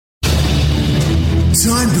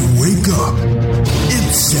time to wake up.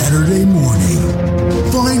 It's Saturday morning.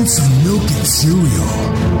 Find some milk and cereal.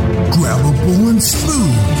 Grab a bowl and spoon.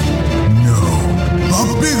 No, a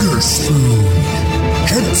bigger spoon.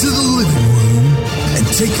 Head to the living room and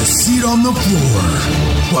take a seat on the floor.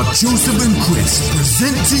 While Joseph and Chris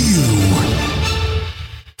present to you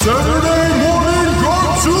Saturday Morning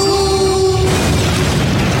Cartoon!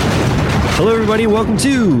 Hello, everybody. Welcome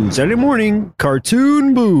to Saturday Morning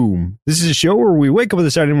Cartoon Boom. This is a show where we wake up with the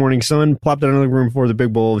Saturday morning sun, plop down in the living room for the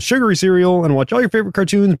big bowl of sugary cereal, and watch all your favorite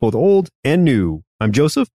cartoons, both old and new. I'm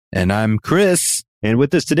Joseph. And I'm Chris. And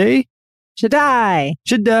with us today, Shaddai.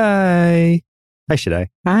 Shaddai. Hi, Shaddai.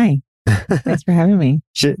 Hi. Thanks for having me.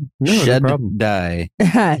 No problem.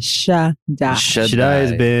 Shaddai. Shaddai. Shaddai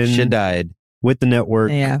has been Shaddai with the network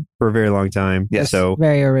for a very long time. Yes. So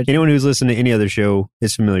very original. Anyone who's listened to any other show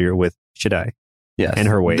is familiar with Shaddai. Yes. And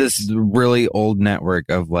her ways. This really old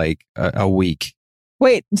network of like a week.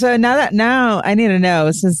 Wait, so now I need to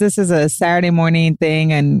know, since this is a Saturday morning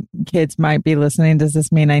thing and kids might be listening, does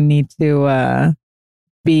this mean I need to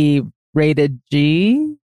be rated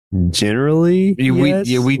G? Generally,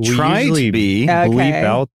 yes. we try to be. Bleep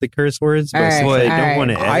out the curse words, but since I don't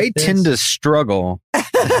want to edit I tend to struggle.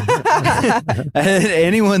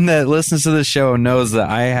 Anyone that listens to the show knows that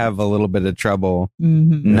I have a little bit of trouble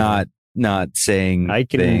not saying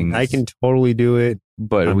things. I can totally do it,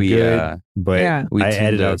 but I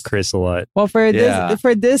edit out Chris a lot. Well, for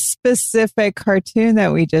this specific cartoon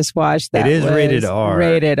that we just watched, that it is rated R.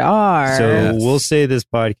 Rated R. So we'll say this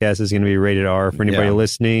podcast is going to be rated R for anybody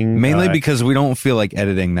listening. Mainly because we don't feel like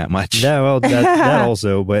editing that much. Yeah, well, that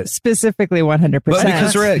also, but specifically 100%. But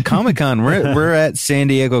because we're at Comic-Con, we're at San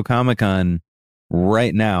Diego Comic-Con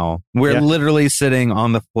right now. We're literally sitting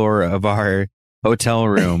on the floor of our hotel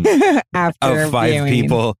room after of 5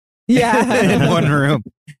 people in one room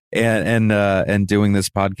and doing this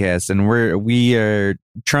podcast, and we are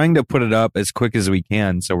trying to put it up as quick as we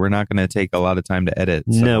can, so we're not going to take a lot of time to edit.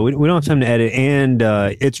 So. No, we don't have time to edit, and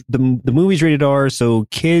it's the movie's rated R, so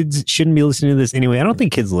kids shouldn't be listening to this anyway. I don't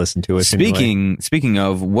think kids listen to us. Speaking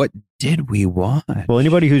of, what did we watch? Well,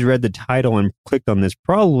 anybody who's read the title and clicked on this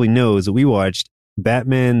probably knows that we watched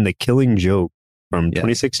Batman: The Killing Joke from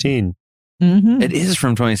 2016. Mm-hmm. It is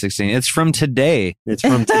from 2016. It's from today. It's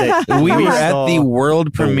from today. We were at the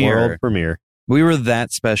world premiere. We were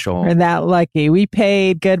that special. We're that lucky. We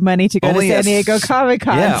paid good money to go to San Diego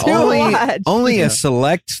Comic-Con only a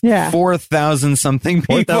select 4,000 something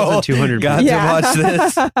people 4,200 got to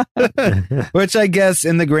watch this. Which I guess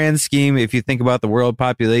in the grand scheme, if you think about the world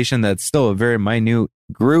population, that's still a very minute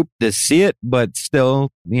group to see it, but still,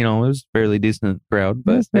 it was a fairly decent crowd.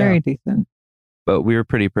 But it was very decent. But we were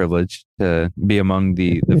pretty privileged to be among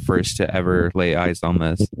the first to ever lay eyes on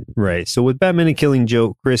this. Right. So with Batman and Killing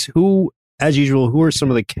Joke, Chris, who are some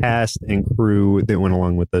of the cast and crew that went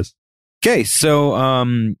along with this? Okay, so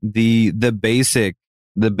the basic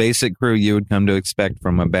crew you would come to expect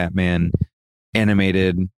from a Batman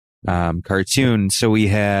animated cartoon. So we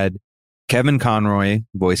had Kevin Conroy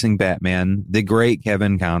voicing Batman, the great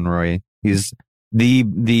Kevin Conroy. He's the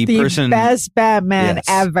person, best Batman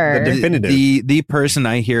ever. The person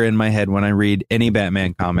I hear in my head when I read any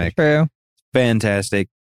Batman comic. True. Fantastic.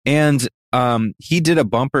 And he did a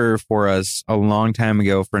bumper for us a long time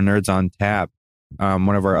ago for Nerds on Tap,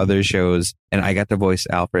 one of our other shows, and I got to voice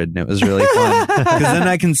Alfred, and it was really fun. Because then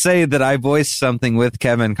I can say that I voiced something with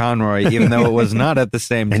Kevin Conroy, even though it was not at the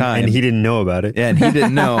same time. And he didn't know about it. Yeah, and he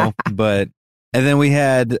didn't know. And then we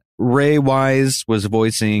had Ray Wise was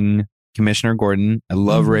voicing Commissioner Gordon. I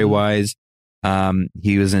love Ray Wise.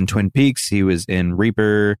 He was in Twin Peaks. He was in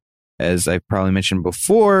Reaper, as I've probably mentioned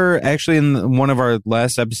before. Actually, in one of our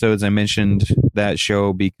last episodes, I mentioned that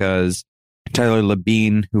show because Tyler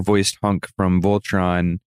Labine, who voiced Hunk from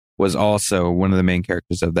Voltron, was also one of the main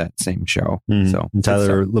characters of that same show. So and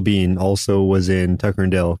Tyler Labine also was in Tucker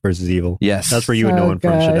and Dale versus Evil. Yes, that's where you would know him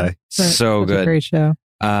from, Shaddai. So good, great show.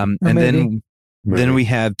 And then we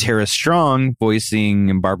have Tara Strong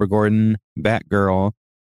voicing Barbara Gordon, Batgirl.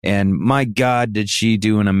 And my God, did she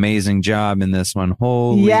do an amazing job in this one.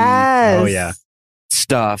 Holy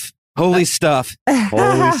stuff. Holy stuff.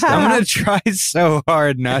 Holy stuff. I'm going to try so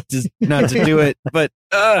hard not to do it, but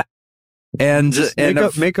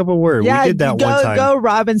make up a word. We did that one time. Go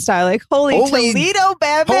Robin style, like holy Toledo,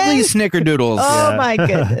 Batman. Holy snickerdoodles. Oh my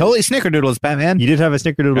goodness. Holy snickerdoodles, Batman. You did have a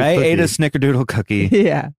snickerdoodle cookie. I ate a snickerdoodle cookie.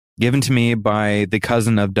 Yeah. Given to me by the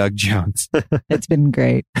cousin of Doug Jones. It's been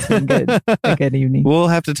great. It's been good. A good evening. We'll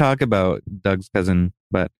have to talk about Doug's cousin,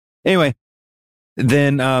 but anyway.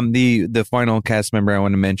 Then the final cast member I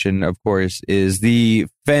want to mention, of course, is the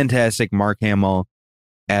fantastic Mark Hamill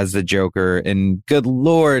as the Joker. And good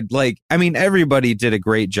Lord, like, I mean, everybody did a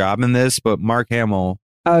great job in this, but Mark Hamill,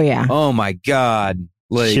 Oh yeah. oh my God.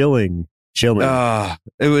 Like, chilling.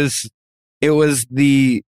 it was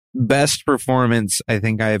the best performance I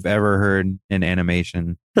think I've ever heard in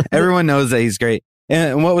animation. Everyone knows that he's great.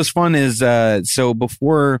 And what was fun is, so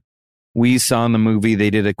before we saw the movie, they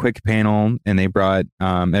did a quick panel and they brought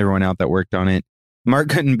everyone out that worked on it. Mark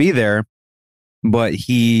couldn't be there, but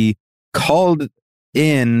he called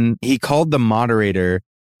the moderator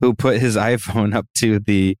who put his iPhone up to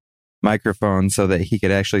the microphone so that he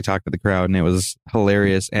could actually talk to the crowd, and it was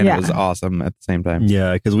hilarious and it was awesome at the same time.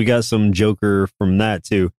 Yeah, because we got some Joker from that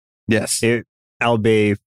too. Yes.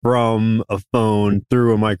 Albeit from a phone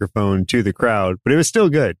through a microphone to the crowd, but it was still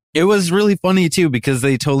good. It was really funny too because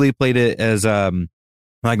they totally played it as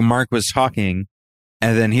like Mark was talking,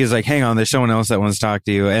 and then he was like, "Hang on, there's someone else that wants to talk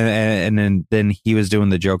to you," and then he was doing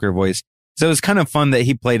the Joker voice. So it was kind of fun that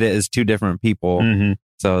he played it as two different people. Mm-hmm.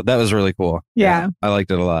 So that was really cool. Yeah. I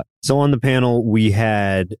liked it a lot. So on the panel, we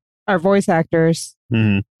had Our voice actors,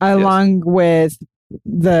 mhm, along with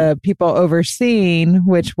the people overseeing,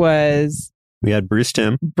 which was we had Bruce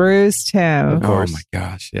Timm, Bruce Timm. Of course. Oh my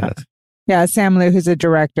gosh, yes. Yeah, Sam Liu, who's a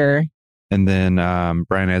director. And then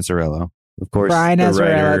Brian Azzarello. of course, Brian the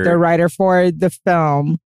Azzarello, the writer for the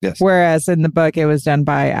film. Yes. Whereas in the book, it was done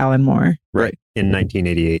by Alan Moore. right in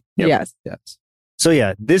 1988. Yep. Yes. Yes. So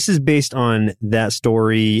yeah, this is based on that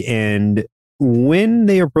story, and when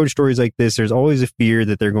they approach stories like this, there's always a fear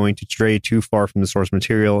that they're going to stray too far from the source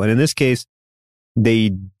material. And in this case, they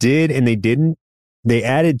did and they didn't. They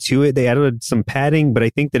added to it. They added some padding, but I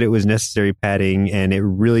think that it was necessary padding, and it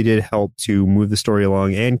really did help to move the story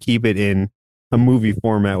along and keep it in a movie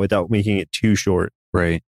format without making it too short.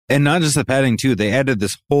 Right. And not just the padding too. They added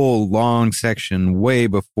this whole long section way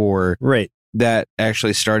before Right. that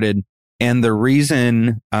actually started. And the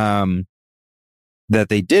reason that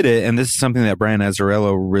they did it, and this is something that Brian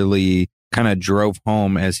Azzarello really kind of drove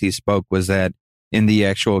home as he spoke, was that in the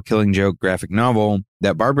actual Killing Joke graphic novel,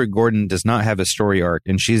 that Barbara Gordon does not have a story arc,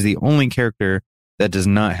 and she's the only character that does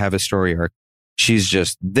not have a story arc. She's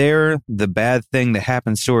just there. The bad thing that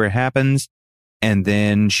happens to her happens, and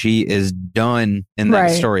then she is done in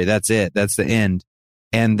that story. That's it. That's the end.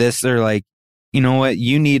 And this, they're like, you know what?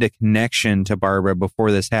 You need a connection to Barbara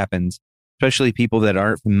before this happens, especially people that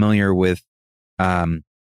aren't familiar with her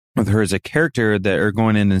as a character that are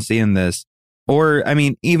going in and seeing this. Or, I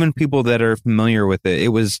mean, even people that are familiar with it. It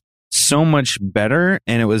was so much better,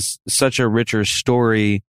 and it was such a richer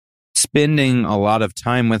story, spending a lot of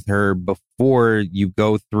time with her before you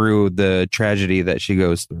go through the tragedy that she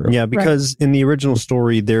goes through. Yeah, because in the original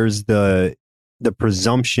story, there's the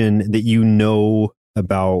presumption that you know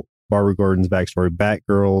about Barbara Gordon's backstory,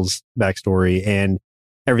 Batgirl's backstory, and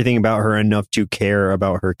everything about her enough to care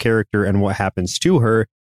about her character and what happens to her.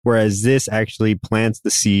 Whereas this actually plants the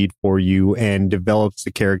seed for you and develops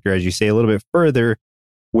the character, as you say, a little bit further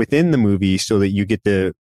within the movie so that you get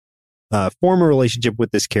to form a relationship with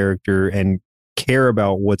this character and care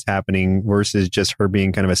about what's happening versus just her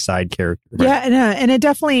being kind of a side character. Yeah, and it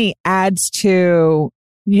definitely adds to,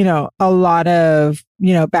 a lot of,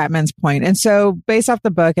 Batman's point. And so based off the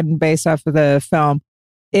book and based off of the film,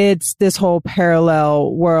 it's this whole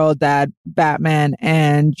parallel world that Batman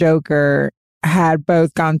and Joker had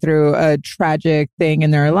both gone through a tragic thing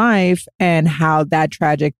in their life, and how that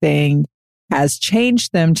tragic thing has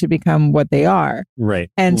changed them to become what they are.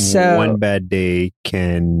 Right. And so one bad day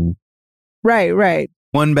can... Right.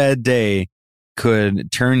 One bad day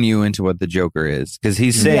could turn you into what the Joker is. Because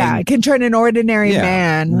he's saying... Yeah, it can turn an ordinary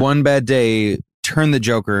man. One bad day turned the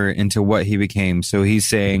Joker into what he became. So he's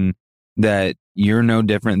saying that you're no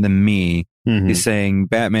different than me. Mm-hmm. He's saying,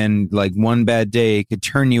 Batman, like, one bad day could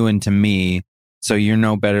turn you into me. So you're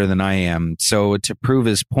no better than I am. So to prove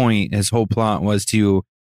his point, his whole plot was to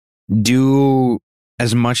do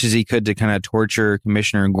as much as he could to kind of torture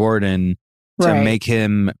Commissioner Gordon to make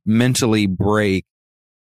him mentally break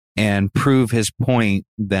and prove his point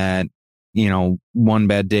that, one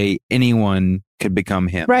bad day, anyone could become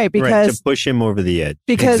him. Right, because to push him over the edge.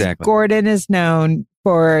 Because Gordon is known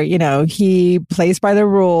for, he plays by the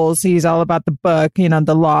rules. He's all about the book,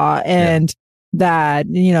 the law, and that,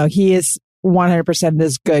 he is 100%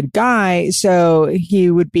 this good guy. So he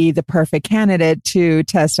would be the perfect candidate to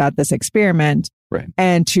test out this experiment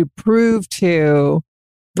and to prove to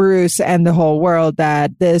Bruce and the whole world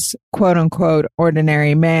that this quote unquote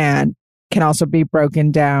ordinary man can also be broken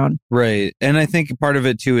down. Right. And I think part of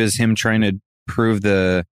it too is him trying to prove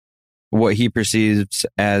what he perceives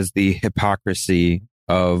as the hypocrisy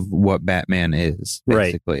of what Batman is,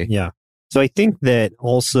 basically. Right. Yeah. So I think that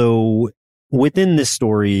also within this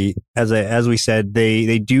story, as we said,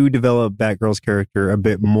 they do develop Batgirl's character a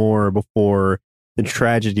bit more before the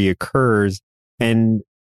tragedy occurs, and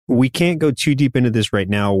we can't go too deep into this right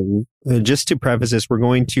now. Just to preface this, we're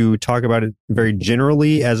going to talk about it very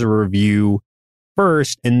generally as a review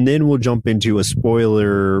first, and then we'll jump into a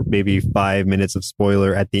spoiler, maybe 5 minutes of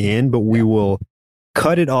spoiler at the end, but we will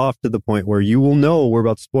cut it off to the point where you will know we're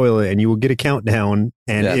about to spoil it and you will get a countdown.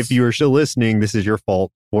 And if you are still listening, this is your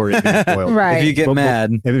fault for it being spoiled. Right. If you get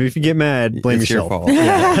mad, if you get mad, blame it's yourself. your fault.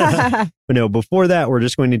 Yeah. But no, before that, we're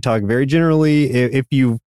just going to talk very generally. If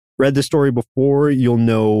you've read the story before, you'll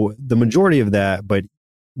know the majority of that, but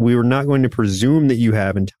we were not going to presume that you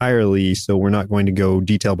have entirely, so we're not going to go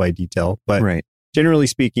detail by detail. But right. Generally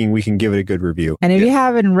speaking, we can give it a good review. And if you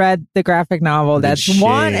haven't read the graphic novel, that's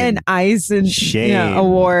won an Eisner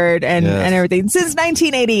award and everything since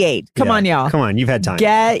 1988. Come on, y'all. Come on, you've had time.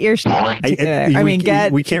 Get your shit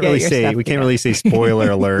together. We can't really say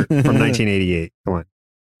spoiler alert from 1988. Come on.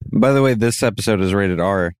 By the way, this episode is rated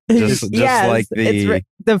R. Just yes, like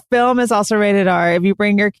the film is also rated R. If you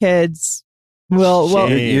bring your kids,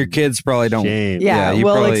 your kids probably don't.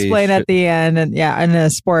 We'll explain at the end, and in a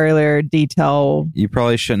spoiler detail. You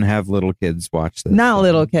probably shouldn't have little kids watch this. Not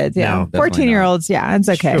little kids, No, 14-year-olds, it's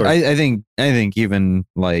okay. Sure. I think even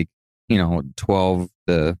 12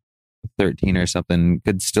 to 13 or something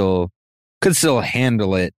could still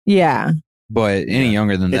handle it. Yeah. But any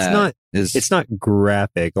younger than that it's not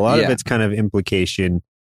graphic. A lot of it's kind of implication.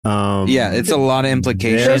 It's a lot of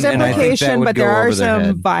implication. There's and I think that implication, would but go there are over their some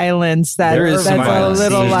head. violence that's some violence. a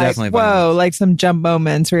little There's like, definitely whoa, violence. like some jump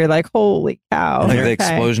moments where you're like, holy cow. Like the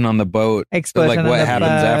explosion on the boat. Explosion like on what the happens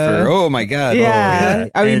boat. after. Oh my God. Yeah.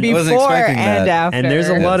 I mean, I wasn't before expecting and that. after. And there's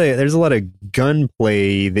a lot of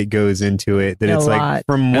gunplay that goes into it. That it's like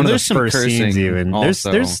from And one of the there's some first scenes. cursing Even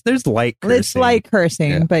also. there's light cursing. It's light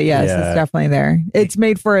cursing, but yes, Yeah. it's definitely there. It's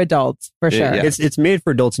made for adults, for sure. Yeah. It's made for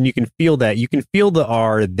adults, and you can feel that. You can feel the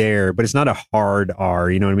R there, but it's not a hard R.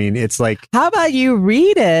 You know what I mean? It's like, How about you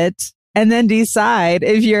read it and then decide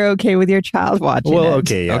if you're okay with your child watching it?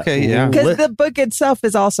 okay, yeah. Because the book itself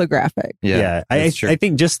is also graphic. Yeah, I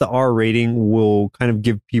think just the R rating will kind of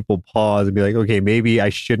give people pause and be like, okay, maybe I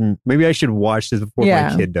should watch this before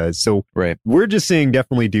my kid does. So we're just saying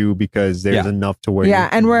definitely do, because there's enough to where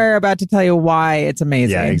and we're about to tell you why it's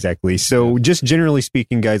amazing. Yeah, exactly. So just generally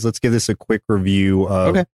speaking, guys, let's give this a quick review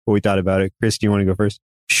of what we thought about it. Chris, do you want to go first?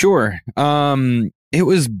 Sure. It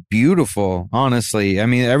was beautiful, honestly. I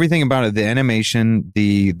mean, everything about it, the animation,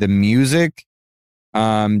 the music,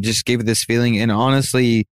 just gave it this feeling. And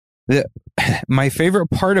honestly, my favorite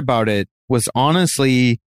part about it was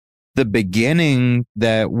honestly the beginning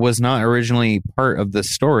that was not originally part of the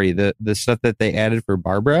story, the stuff that they added for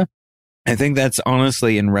Barbara. I think that's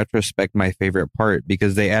honestly, in retrospect, my favorite part,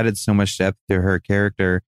 because they added so much depth to her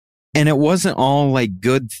character. And it wasn't all like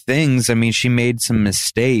good things. I mean, she made some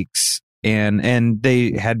mistakes, and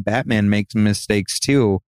they had Batman make some mistakes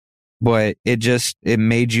too, but it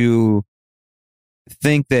made you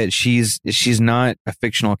think that she's not a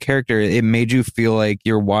fictional character. It made you feel like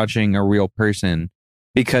you're watching a real person,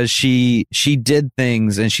 because she did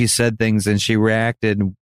things and she said things and she reacted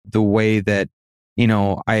the way that,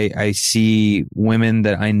 I see women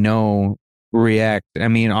that I know react. I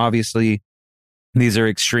mean, obviously these are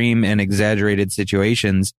extreme and exaggerated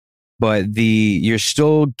situations, but you're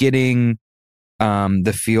still getting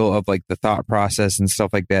the feel of like the thought process and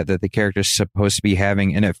stuff like that the character's supposed to be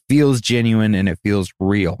having, and it feels genuine and it feels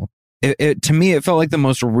real. To me, it felt like the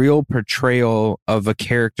most real portrayal of a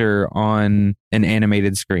character on an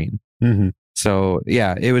animated screen. Mm-hmm. So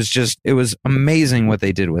yeah, it was amazing what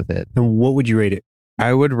they did with it. And what would you rate it?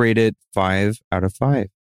 I would rate it 5 out of 5.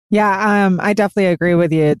 Yeah, I definitely agree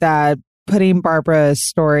with you that putting Barbara's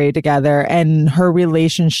story together and her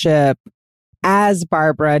relationship as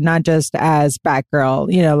Barbara, not just as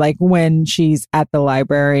Batgirl, like when she's at the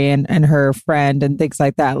library and her friend and things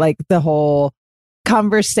like that, like the whole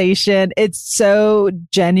conversation, it's so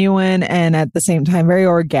genuine and at the same time very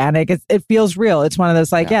organic. It feels real. It's one of those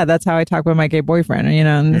that's how I talk with my gay boyfriend,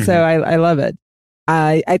 and so I love it.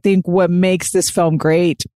 I think what makes this film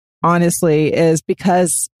great, honestly, is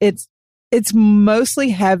because it's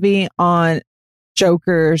mostly heavy on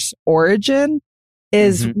Joker's origin.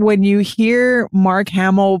 Is when you hear Mark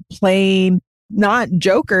Hamill playing not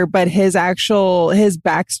Joker, but his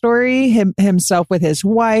backstory, himself with his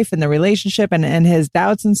wife and the relationship and his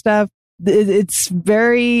doubts and stuff. It's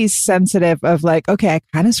very sensitive of like, okay, I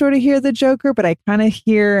kind of sort of hear the Joker, but I kind of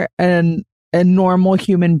hear an a normal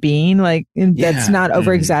human being, like that's not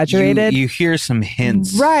over exaggerated. You hear some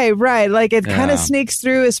hints. Right. Like it kind of sneaks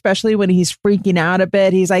through, especially when he's freaking out a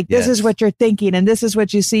bit. He's like, this is what you're thinking and this is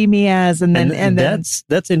what you see me as. And then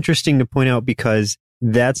that's interesting to point out because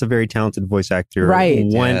that's a very talented voice actor. Right.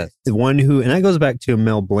 One who, and that goes back to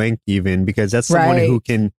Mel Blanc even, because that's someone who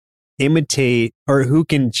can imitate or who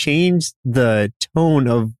can change the tone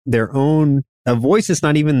of their own, a voice that's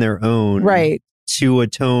not even their own. Right. To a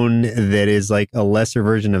tone that is like a lesser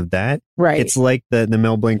version of that. Right. It's like the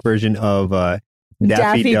Mel Blanc version of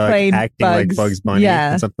Daffy Duck acting like Bugs Bunny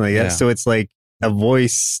and something like that. So it's like a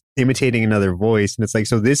voice imitating another voice, and it's like,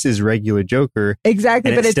 so this is regular Joker.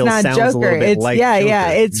 Exactly, but it's not Joker. It's like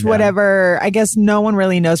Joker. It's whatever. I guess no one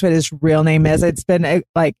really knows what his real name is. It's been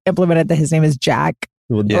like implemented that his name is Jack.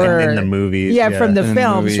 In the movies. From the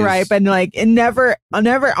films, right? But like never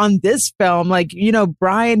on this film, like, you know,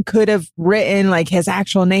 Brian could have written like his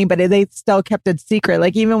actual name, but they still kept it secret.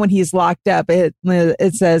 Like even when he's locked up, it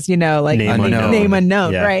says, you know, like name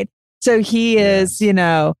unknown, right? So he is, you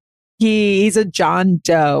know, he's a John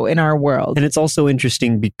Doe in our world. And it's also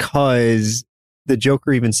interesting because the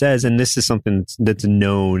Joker even says, and this is something that's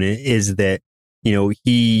known, is that, you know,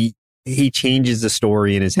 he changes the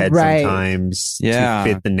story in his head sometimes to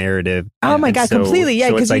fit the narrative. Oh my God, completely. Yeah,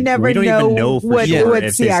 because you never know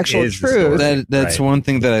what's the actual truth. That's one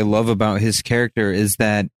thing that I love about his character is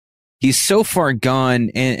that he's so far gone.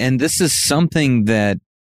 And this is something that,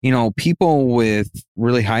 you know, people with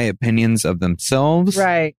really high opinions of themselves,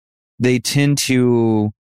 right? They tend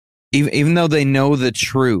to, even though they know the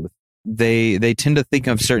truth, they tend to think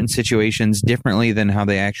of certain situations differently than how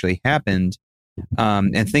they actually happened.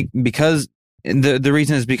 And think because the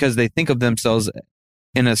reason is because they think of themselves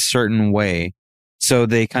in a certain way. So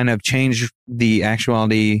they kind of change the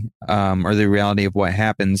actuality, or the reality of what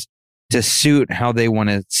happens to suit how they want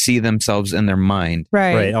to see themselves in their mind.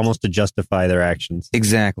 Right. Almost to justify their actions.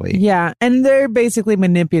 Exactly. Yeah. And they're basically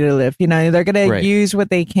manipulative. You know, they're going to use what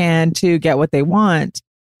they can to get what they want.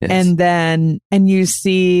 Yes. And you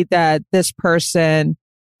see that this person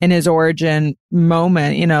in his origin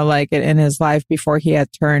moment, you know, like in his life before he had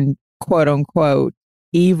turned quote unquote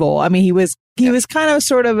evil. I mean, he was kind of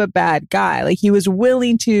sort of a bad guy. Like he was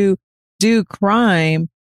willing to do crime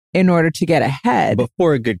in order to get ahead. But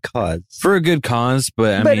for a good cause. For a good cause,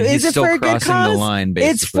 but I mean, he's still crossing the line,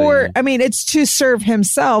 basically. It's to serve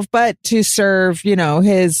himself, but to serve, you know,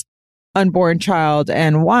 his unborn child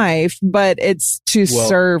and wife, but it's to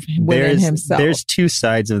serve within himself. There's two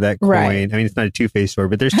sides of that coin. Right. I mean, it's not a two-faced sword,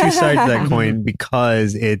 but there's two sides of that coin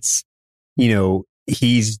because it's, you know,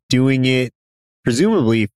 he's doing it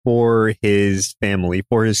presumably for his family,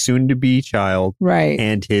 for his soon-to-be child, right,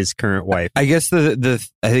 and his current wife. I guess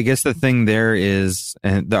the thing there is,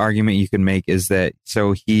 and the argument you can make is that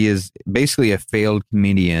so he is basically a failed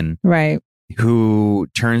comedian, right, who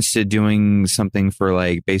turns to doing something for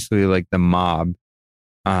like basically like the mob,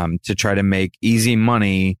 to try to make easy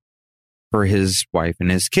money for his wife and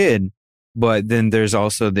his kid. But then there's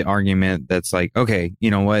also the argument that's like, okay, you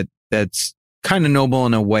know what, that's kind of noble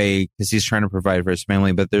in a way because he's trying to provide for his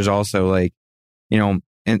family, but there's also like, you know,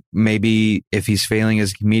 and maybe if he's failing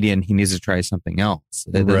as a comedian, he needs to try something else.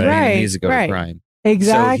 It doesn't mean he needs to go to crime.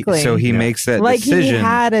 Exactly. So he makes that decision. He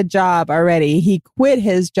had a job already. He quit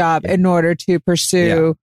his job in order to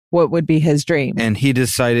pursue what would be his dream. And he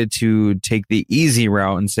decided to take the easy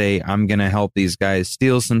route and say, I'm going to help these guys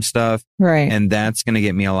steal some stuff. Right. And that's going to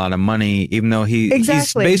get me a lot of money, even though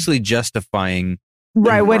he's basically justifying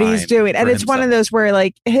what he's doing. And it's one of those where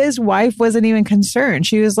like his wife wasn't even concerned.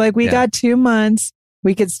 She was like, we got 2 months.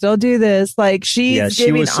 We could still do this. Like she's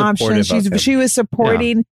giving options. She was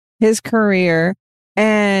supporting his career.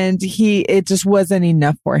 And it just wasn't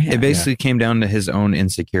enough for him. It basically came down to his own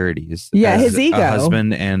insecurities. Yeah, his ego. A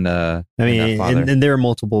husband and I mean, and there are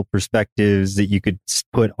multiple perspectives that you could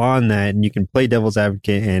put on that, and you can play devil's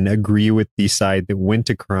advocate and agree with the side that went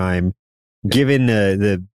to crime, given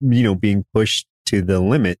the you know, being pushed to the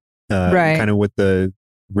limit, kind of what the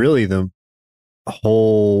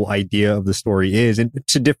whole idea of the story is, and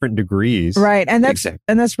to different degrees, right? And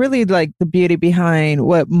that's really like the beauty behind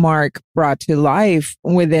what Mark brought to life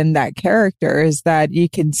within that character is that you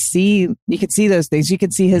can see those things. You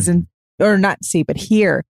can see his or not see, but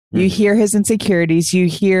hear. You hear his insecurities. You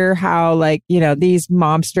hear how, like, you know, these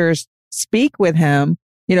mobsters speak with him,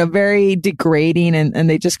 you know, very degrading, and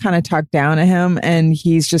they just kind of talk down to him, and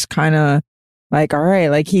he's just kind of like, all right,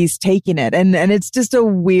 like he's taking it. And it's just a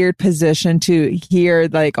weird position to hear,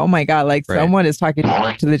 like, oh my God, like someone is talking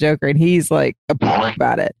to the Joker and he's like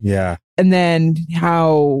about it. Yeah. And then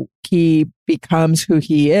how he becomes who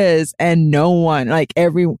he is, and no one, like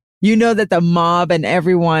you know that the mob and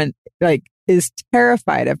everyone like is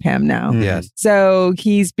terrified of him now. Yes. So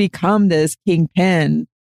he's become this kingpin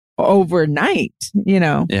overnight, you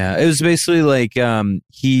know. Yeah, it was basically like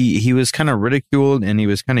he was kind of ridiculed and he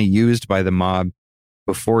was kind of used by the mob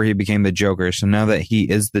before he became the Joker. So now that he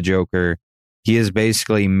is the Joker, he has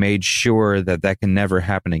basically made sure that that can never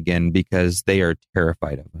happen again because they are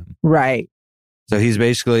terrified of him. Right. So he's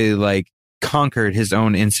basically like conquered his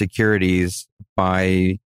own insecurities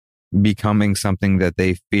by becoming something that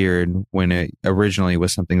they feared when it originally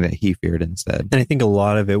was something that he feared instead. And I think a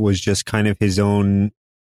lot of it was just kind of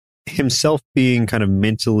himself being kind of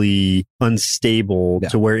mentally unstable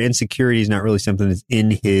to where insecurity is not really something that's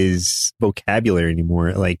in his vocabulary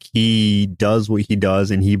anymore. Like he does what he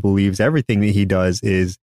does and he believes everything that he does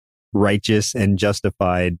is righteous and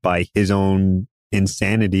justified by his own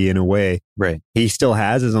insanity in a way. Right. He still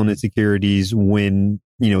has his own insecurities when,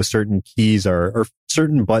 you know, certain keys or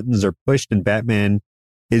certain buttons are pushed, and Batman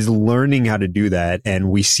is learning how to do that.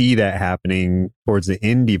 And we see that happening towards the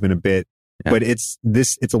end even a bit. Yeah. But it's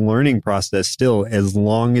a learning process still. As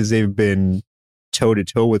long as they've been toe to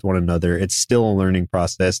toe with one another, it's still a learning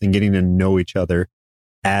process and getting to know each other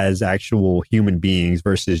as actual human beings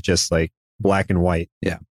versus just like black and white.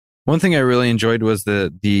 Yeah. One thing I really enjoyed was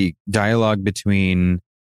the dialogue between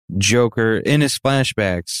Joker in his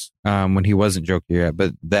flashbacks when he wasn't Joker yet,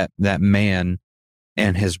 but that man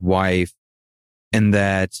and his wife, and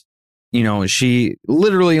that, you know, she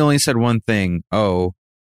literally only said one thing. Oh.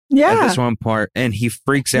 Yeah. At this one part, and he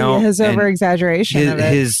freaks out. His over exaggeration of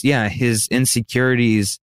it. His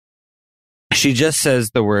insecurities. She just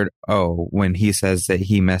says the word "oh" when he says that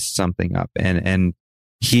he messed something up, and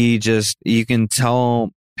he just, you can tell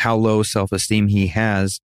how low self-esteem he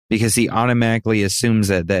has because he automatically assumes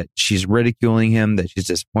that she's ridiculing him, that she's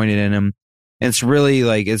disappointed in him. And it's really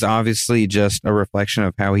like, it's obviously just a reflection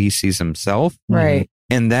of how he sees himself, right?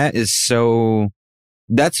 And that is so.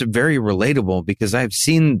 That's very relatable because I've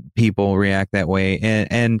seen people react that way,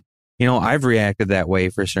 and you know, I've reacted that way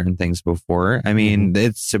for certain things before. I mean,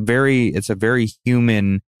 it's a very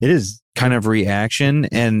human, it is kind of reaction,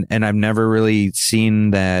 and I've never really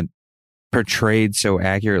seen that portrayed so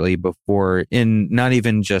accurately before in not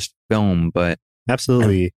even just film, but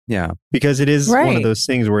absolutely, yeah, because it is one of those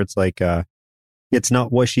things where it's like, it's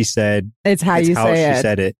not what she said, it's how you say she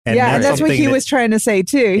said it, and and that's what he was trying to say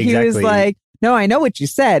too. Exactly. He was like, no, I know what you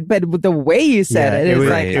said, but the way you said it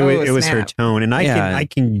was her tone, and I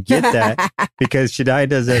can get that because Shaddai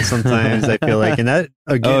does that sometimes. I feel like, and that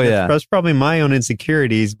again, that's probably my own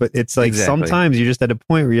insecurities. But it's like sometimes you're just at a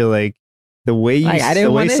point where you're like, the way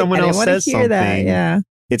someone else says something,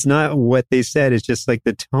 it's not what they said. It's just like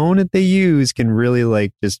the tone that they use can really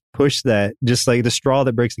like just push that, just like the straw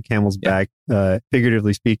that breaks the camel's back,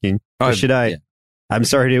 figuratively speaking. Shaddai. Yeah. I'm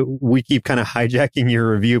sorry we keep kind of hijacking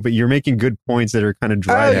your review, but you're making good points that are kind of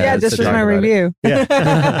dry. Oh yeah, this was my review.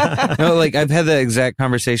 Yeah. No, like I've had the exact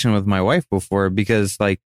conversation with my wife before because,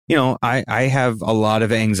 like, you know, I have a lot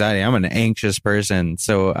of anxiety. I'm an anxious person.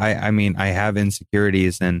 So I mean, I have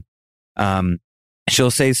insecurities, and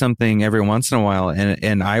she'll say something every once in a while,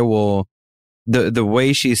 and I will, the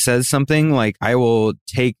way she says something, like I will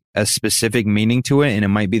take a specific meaning to it, and it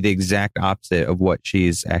might be the exact opposite of what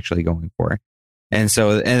she's actually going for. And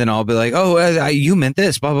then I'll be like, oh, you meant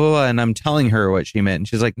this, blah, blah, blah. And I'm telling her what she meant. And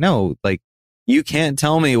she's like, no, like, you can't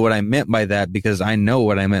tell me what I meant by that because I know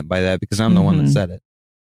what I meant by that because I'm the one that said it.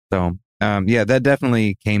 So, yeah, that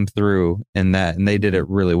definitely came through in that, and they did it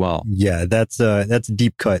really well. Yeah, that's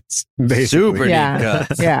deep cuts. Basically. Super deep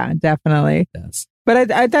cuts. Yeah, definitely. Yes.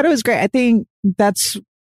 But I thought it was great. I think that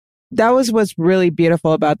was what's really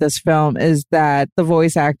beautiful about this film is that the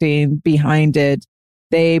voice acting behind it,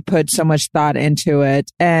 they put so much thought into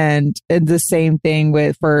it, and the same thing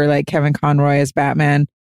for like Kevin Conroy as Batman.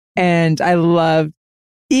 And I loved,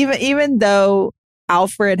 even though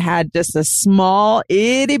Alfred had just a small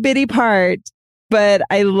itty bitty part, but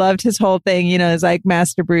I loved his whole thing. You know, it's like,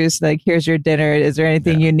 Master Bruce, like, here's your dinner. Is there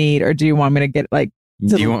anything you need, or do you want me to get like?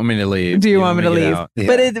 Do you want me to leave? Do you want me to leave?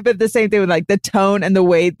 Yeah. But the same thing with like the tone and the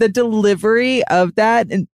way the delivery of that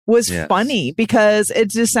was funny because it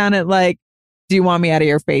just sounded like, do you want me out of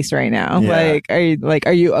your face right now? Yeah.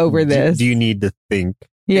 Are you over this? Do you need to think?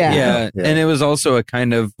 Yeah. And it was also a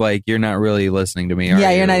kind of like, you're not really listening to me.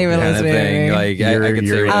 You're not even listening to me. Like I could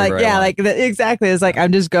say whatever exactly. It's like,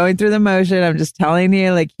 I'm just going through the motion. I'm just telling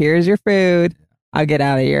you, like, here's your food. I'll get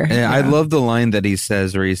out of here. And I love the line that he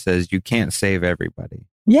says where he says, you can't save everybody.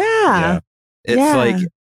 Yeah. It's like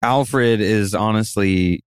Alfred is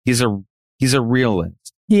honestly, he's a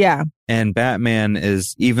realist. Yeah. And Batman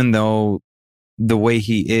is, even though the way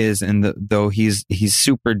he is, and though he's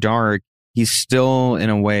super dark, he's still, in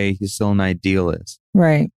a way, he's still an idealist.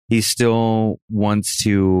 Right. He still wants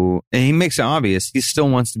to, and he makes it obvious, he still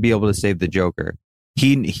wants to be able to save the Joker.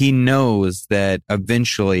 He knows that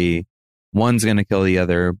eventually one's going to kill the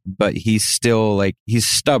other, but he's still like, he's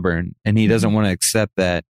stubborn and he doesn't want to accept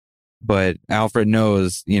that. But Alfred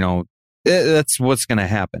knows, that's what's going to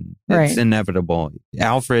happen. It's inevitable.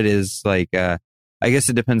 Alfred is like, I guess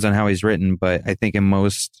it depends on how he's written, but I think in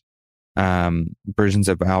most versions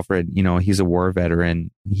of Alfred, he's a war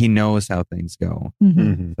veteran. He knows how things go.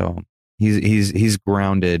 So he's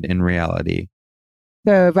grounded in reality.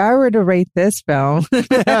 So if I were to rate this film,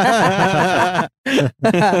 I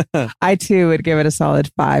too would give it a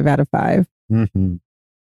solid 5 out of 5. I mean,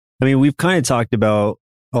 we've kind of talked about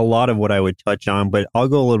a lot of what I would touch on, but I'll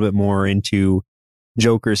go a little bit more into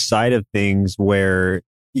Joker's side of things where,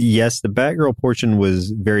 yes, the Batgirl portion was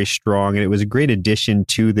very strong and it was a great addition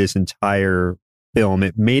to this entire film.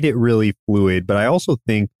 It made it really fluid, but I also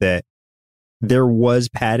think that there was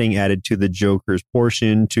padding added to the Joker's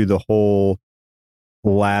portion, to the whole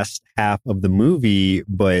last half of the movie,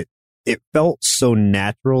 but it felt so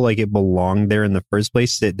natural, like it belonged there in the first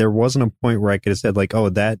place, that there wasn't a point where I could have said like, oh,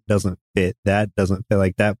 that doesn't fit,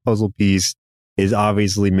 like that puzzle piece is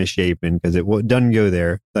obviously misshapen because it doesn't go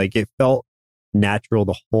there. Like it felt natural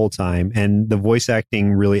the whole time, and the voice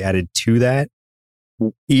acting really added to that.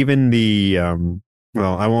 Even the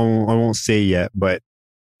well, I won't say yet, but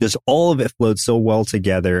just all of it flowed so well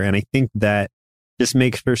together, and I think that just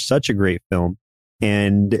makes for such a great film.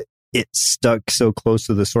 And it stuck so close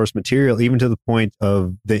to the source material, even to the point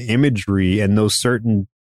of the imagery and those certain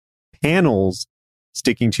panels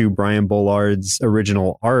sticking to Brian Bollard's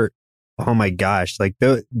original art. Oh my gosh. Like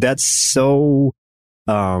that's so,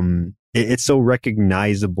 it's so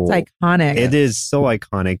recognizable. It's iconic. It is so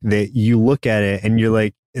iconic that you look at it and you're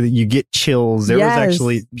like, you get chills. There was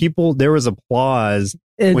actually there was applause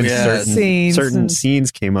when certain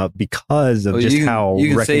scenes came up because of just how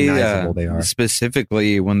recognizable they are.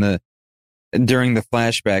 Specifically, during the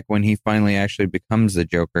flashback, when he finally actually becomes the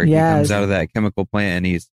Joker, he comes out of that chemical plant and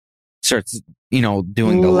he starts,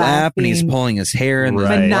 doing the lap and he's pulling his hair and the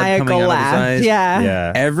blood coming out of his eyes.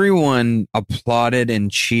 Yeah. Everyone applauded and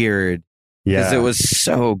cheered. Because it was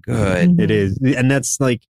so good. It is. And that's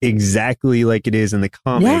like exactly like it is in the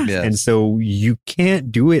comics. Yeah. And so you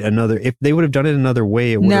can't do it if they would have done it another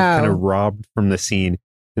way, it would have kind of robbed from the scene.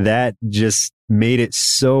 That just made it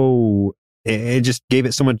so, it just gave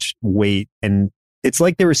it so much weight. And it's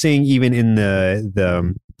like they were saying even in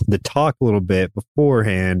the talk a little bit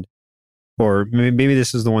beforehand, or maybe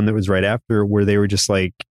this is the one that was right after, where they were just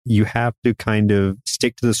like, you have to kind of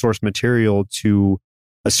stick to the source material to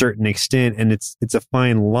a certain extent, and it's a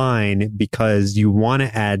fine line because you want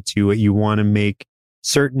to add to it, you want to make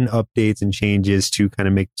certain updates and changes to kind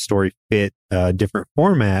of make the story fit a different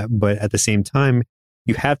format, but at the same time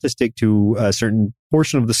you have to stick to a certain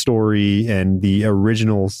portion of the story and the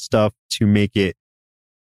original stuff to make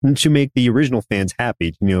the original fans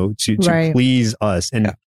happy, to please us.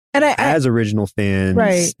 And as original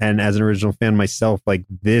fans, and as an original fan myself, like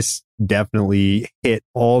this definitely hit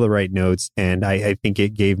all the right notes, and I think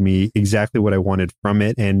it gave me exactly what I wanted from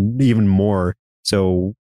it, and even more.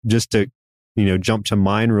 So just to jump to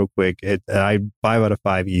mine real quick, 5 out of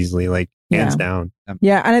 5 easily, like hands down.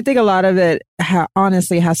 Yeah, and I think a lot of it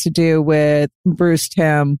honestly has to do with Bruce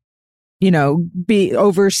Timm, be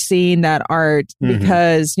overseeing that art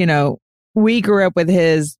because we grew up with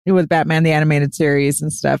Batman the Animated Series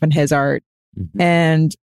and stuff and his art.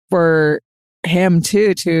 And for him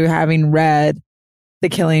too, to having read The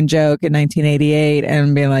Killing Joke in 1988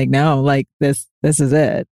 and being like, no, like this is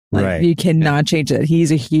it. Like, you cannot change it.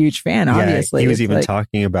 He's a huge fan, obviously. He was even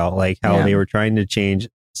talking about like how they were trying to change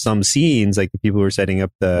some scenes, like the people who were setting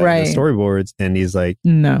up the storyboards. And he's like,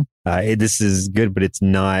 no, this is good, but it's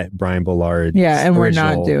not Brian Bollard. Yeah. And we're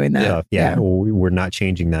not doing that. Stuff. Yeah. We're not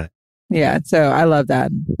changing that. Yeah, so I love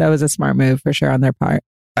that. That was a smart move for sure on their part.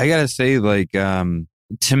 I gotta say, like,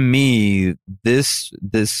 to me, this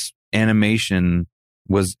animation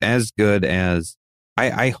was as good as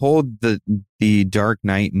I hold the Dark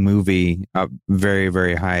Knight movie up very,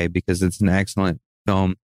 very high because it's an excellent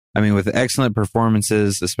film. I mean, with excellent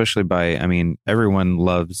performances, especially everyone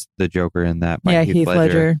loves the Joker in that. By Heath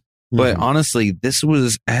Ledger. But honestly, this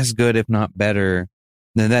was as good, if not better,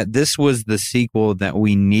 that this was the sequel that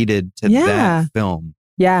we needed to that film.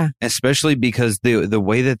 Yeah. Especially because the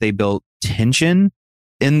way that they built tension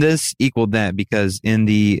in this equaled that, because and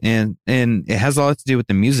it has a lot to do with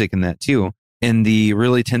the music in that too. In the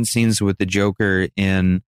really tense scenes with the Joker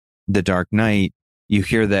in The Dark Knight, you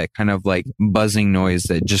hear that kind of like buzzing noise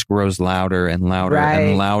that just grows louder and louder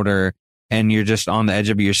and louder. And you're just on the edge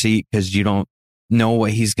of your seat because you don't know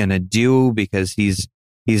what he's going to do because he's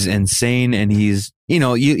insane and he's,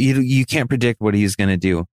 you can't predict what he's going to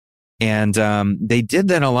do. And they did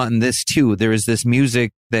that a lot in this too. There was this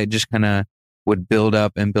music that just kind of would build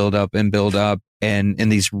up and build up and build up. And in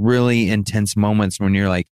these really intense moments when you're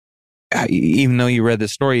like, even though you read the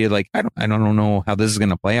story, you're like, I don't know how this is going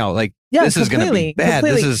to play out. Like, this is going to be bad.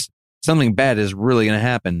 This is something bad is really going to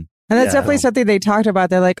happen. And that's definitely something they talked about.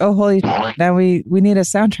 They're like, oh, holy shit, now we need a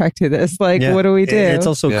soundtrack to this. Like, what do we do? It's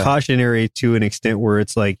also cautionary to an extent where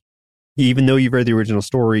it's like, even though you've read the original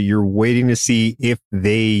story, you're waiting to see if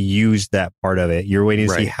they used that part of it. You're waiting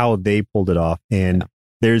to see how they pulled it off. And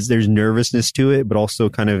there's nervousness to it, but also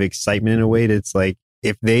kind of excitement in a way that's like,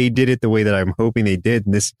 if they did it the way that I'm hoping they did,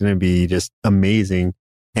 this is going to be just amazing.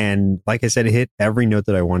 And like I said, it hit every note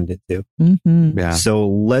that I wanted it to. Mm-hmm. Yeah.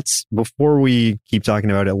 So before we keep talking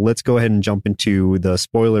about it, let's go ahead and jump into the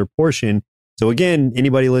spoiler portion. So again,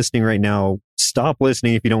 anybody listening right now, stop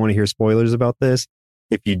listening if you don't want to hear spoilers about this.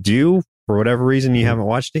 If you do, for whatever reason, you haven't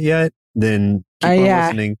watched it yet, then keep on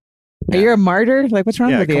listening. Are you a martyr? Like, what's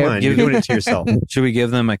wrong with you? Come on, you're doing it to yourself. Should we give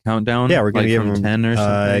them a countdown? Yeah, we're going to give them 10 or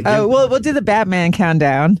something. We'll do the Batman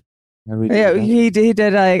countdown. Yeah, he did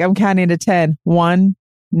like, I'm counting to 10. 1,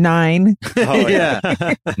 9. Oh, yeah.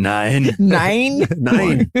 9. 9.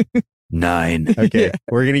 9. 9. Okay.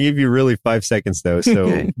 We're going to give you really 5 seconds though.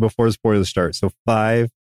 So before the spoilers start. So 5,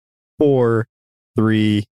 4,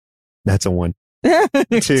 3, that's a 1.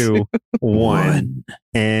 2, 1.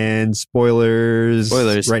 And spoilers.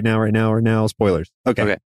 Right now. Spoilers.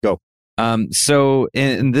 Okay. Go. So,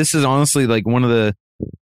 and this is honestly like one of the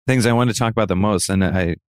things I want to talk about the most. And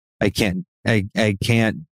I can't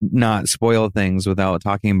not spoil things without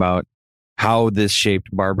talking about how this shaped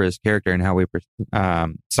Barbara's character and how we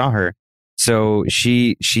saw her. So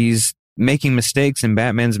she's making mistakes and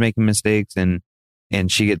Batman's making mistakes and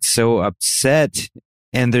she gets so upset.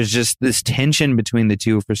 And there's just this tension between the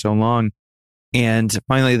two for so long. And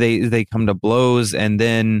finally they come to blows and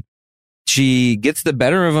then she gets the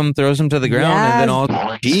better of him, throws him to the ground, and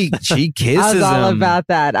then she kisses him. I was all about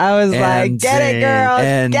that. I was like, get it, girl,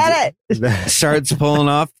 and get it. Starts pulling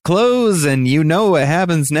off clothes, and you know what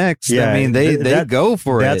happens next. Yeah, I mean, they go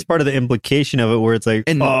for it. That's part of the implication of it, where it's like,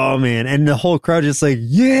 oh man, and the whole crowd just like,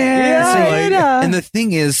 And the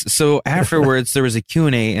thing is, so afterwards there was a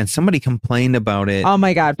Q&A, and somebody complained about it. Oh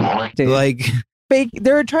my god, dude. Like, they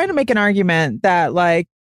were trying to make an argument that like,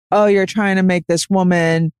 oh, you're trying to make this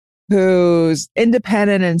woman who's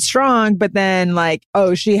independent and strong, but then like,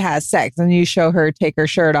 oh, she has sex, and you show her take her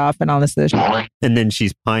shirt off and all this shit. And then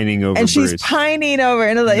she's pining over Bruce.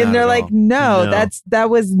 And they're like, no, that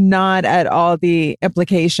was not at all the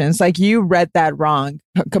implications. Like, you read that wrong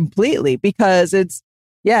completely, because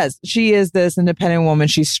yes, she is this independent woman.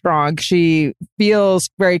 She's strong. She feels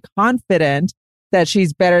very confident that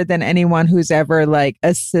she's better than anyone who's ever like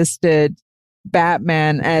assisted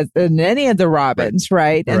Batman as in any of the Robins,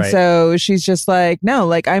 right? And so she's just like, no,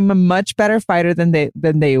 like, I'm a much better fighter than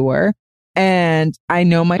they were, and I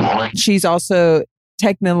know she's also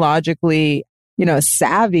technologically,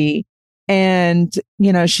 savvy, and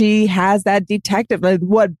she has that detective, like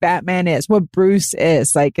what Batman is, what Bruce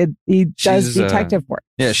is, like he does detective work.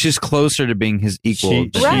 Yeah, she's closer to being his equal.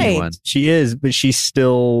 She is, but she's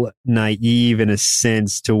still naive in a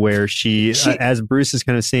sense to where she as Bruce is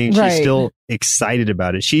kind of saying, she's still excited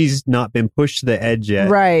about it. She's not been pushed to the edge yet.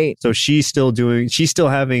 Right. So she's still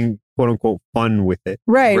having quote unquote fun with it.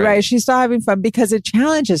 Right. She's still having fun because it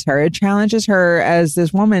challenges her. It challenges her as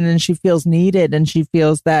this woman, and she feels needed, and she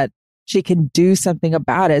feels that she can do something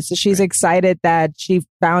about it. So she's excited that she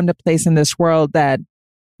found a place in this world that,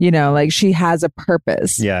 like, she has a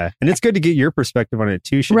purpose. Yeah. And it's good to get your perspective on it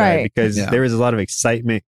too, Shaddai, because there was a lot of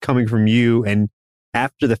excitement coming from you. And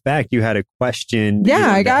after the fact, you had a question.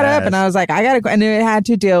 Yeah, I got up and I was like, and it had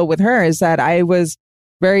to deal with her, is that I was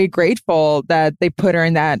very grateful that they put her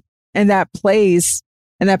in that place,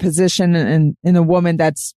 in that position, and in a woman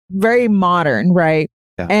that's very modern, right?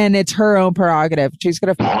 Yeah. And it's her own prerogative. She's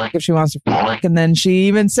going to f*** if she wants to f***. And then she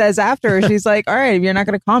even says after, she's like, all right, if you're not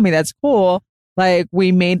going to call me, that's cool. Like,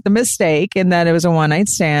 we made the mistake and that it was a one night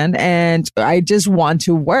stand, and I just want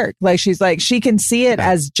to work. Like, she's like, she can see it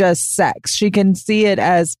as just sex. She can see it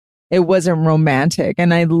as it wasn't romantic.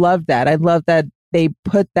 And I love that. I love that they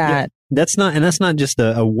put that that's not just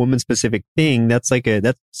a woman specific thing. That's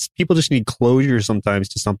people just need closure sometimes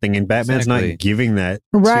to something, and Batman's not giving that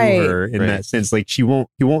to her in that sense. Like he won't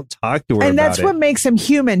talk to her, and that's what makes him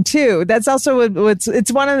human too. That's also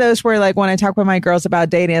it's one of those where like when I talk with my girls about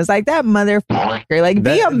dating, it's like that motherfucker, like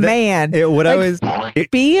be a man. It was like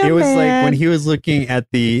when he was looking at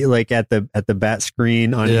the bat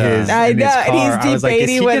screen on his. I know, car, and he's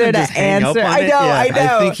debating whether to answer. I know.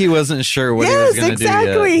 I think he wasn't sure what he was going to do.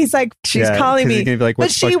 Exactly. He's like, she's calling me, like,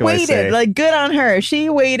 but she waited. Like, good on her. She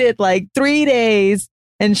waited like 3 days,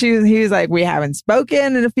 and he was like, we haven't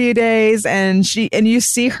spoken in a few days, and you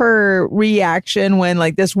see her reaction when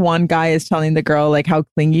like this one guy is telling the girl like how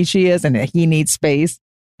clingy she is and that he needs space.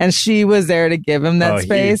 And she was there to give him that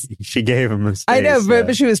space. She gave him a space. I know,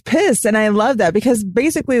 but she was pissed. And I love that because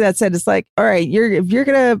basically that said, it's like, all right, if you're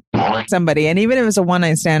going to somebody, and even if it's a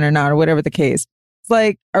one-night stand or not, or whatever the case, it's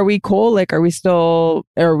like, are we cool? Like, are we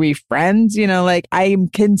friends? You know, like I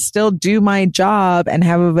can still do my job and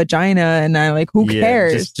have a vagina. And I like, who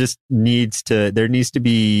cares?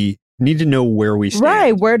 Need to know where we stand.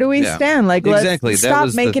 Right. Where do we stand? Like, let's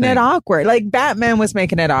stop making it awkward. Like Batman was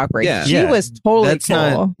making it awkward. Yeah. She was totally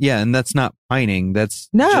cool. And that's not pining. That's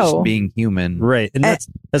just being human. Right. And that's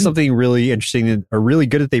something really interesting or really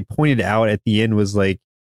good that they pointed out at the end was like,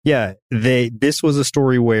 this was a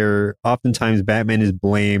story where oftentimes Batman is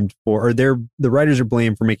blamed for, or the writers are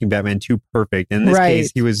blamed for making Batman too perfect. In this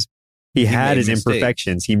case, he had his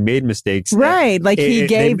imperfections. He made mistakes. Right. Like he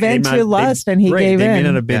gave in to lust and he gave in. They may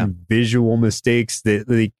not have been visual mistakes that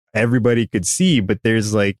like, everybody could see, but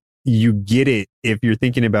there's like, you get it if you're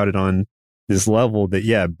thinking about it on this level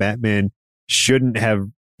that, Batman shouldn't have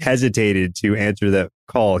hesitated to answer that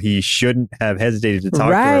call. He shouldn't have hesitated to talk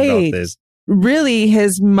to her about this. Really,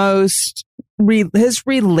 his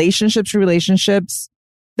relationships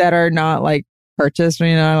that are not like purchased,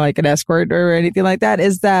 like an escort or anything like that,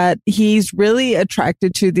 is that he's really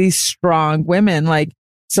attracted to these strong women like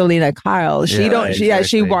Selena Kyle. She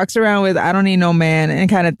walks around with I don't need no man and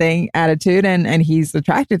kind of thing attitude, and he's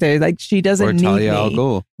attracted to her. Like she doesn't need me. Al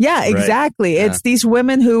Ghul. Yeah, exactly. Right. It's these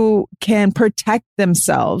women who can protect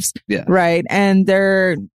themselves. Yeah. Right. And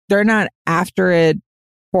they're not after it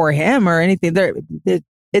for him or anything.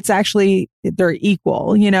 It's actually, they're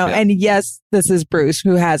equal, and yes, this is Bruce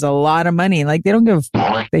who has a lot of money. Like they don't give a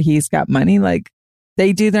fuck that he's got money. Like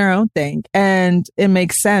they do their own thing. And it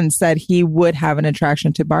makes sense that he would have an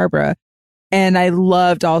attraction to Barbara. And I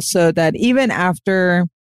loved also that even after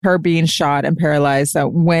her being shot and paralyzed,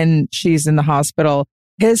 that when she's in the hospital,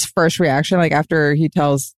 his first reaction, like after he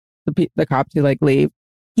tells the cop to like leave,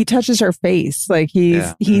 he touches her face. Like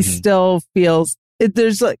he still feels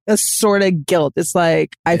there's like a sort of guilt. It's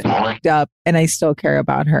like I fucked up and I still care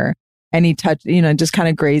about her. And he just kind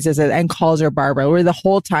of grazes it and calls her Barbara, where the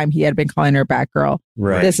whole time he had been calling her Batgirl.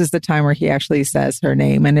 Right. This is the time where he actually says her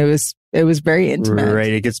name. And it was very intimate.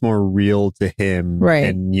 Right. It gets more real to him.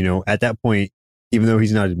 Right. And, at that point, even though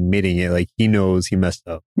he's not admitting it, like he knows he messed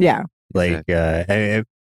up. Yeah. Like, and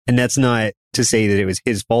that's not to say that it was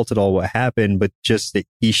his fault at all what happened, but just that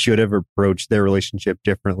he should have approached their relationship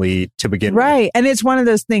differently to begin with. Right. And it's one of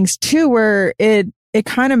those things too, where it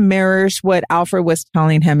kind of mirrors what Alfred was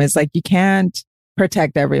telling him is like, you can't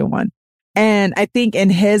protect everyone. And I think in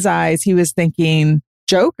his eyes, he was thinking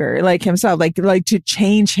Joker, like himself, like to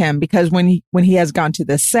change him, because when he has gone to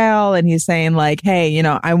the cell and he's saying like, hey,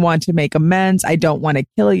 I want to make amends. I don't want to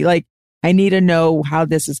kill you. Like, I need to know how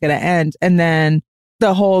this is going to end. And then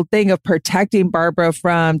the whole thing of protecting Barbara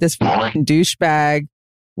from this douchebag,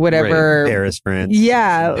 whatever. Paris, France.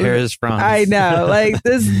 Yeah. Paris, France. I know. Like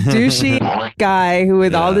this douchey guy who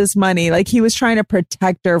with all this money, like he was trying to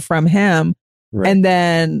protect her from him. Right. And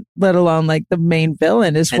then let alone like the main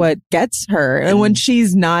villain is what gets her. And when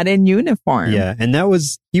she's not in uniform. Yeah. And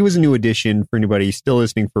he was a new addition for anybody still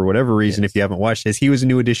listening for whatever reason. If you haven't watched this, he was a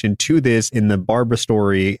new addition to this in the Barbara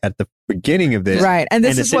story at the beginning of this. Right. And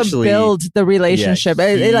this is what built the relationship.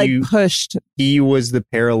 It like pushed. He was the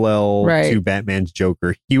parallel to Batman's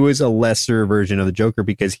Joker. He was a lesser version of the Joker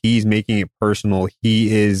because he's making it personal.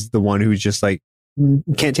 He is the one who's just like,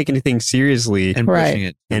 can't take anything seriously and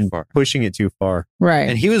pushing it too far. Right.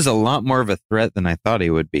 And he was a lot more of a threat than I thought he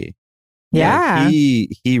would be. Yeah. Like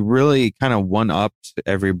he really kind of one-upped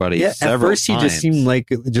everybody several times. He just seemed like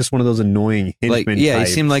just one of those annoying henchmen types.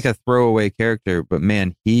 He seemed like a throwaway character, but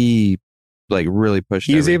man, he like really pushed.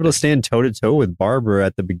 He was able to stand toe to toe with Barbara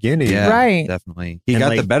at the beginning. Yeah, right. Definitely. He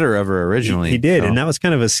got the better of her originally. He did. So. And that was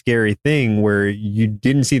kind of a scary thing where you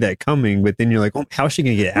didn't see that coming, but then you're like, oh, how's she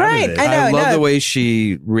going to get out of this? I love the way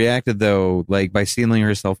she reacted though, like by sealing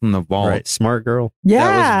herself from the vault. Right. Smart girl. Yeah.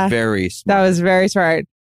 That was very smart. That was very smart.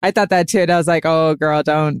 I thought that too. And I was like, oh, girl,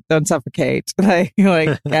 don't suffocate. like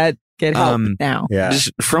get help now. Yeah.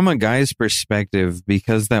 Just from a guy's perspective,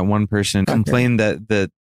 because that one person complained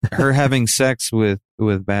that her having sex with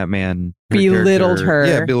Batman belittled her.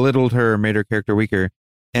 Yeah, belittled her, made her character weaker.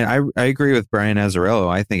 And I agree with Brian Azzarello.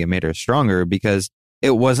 I think it made her stronger because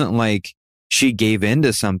it wasn't like she gave in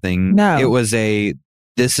to something. No. It was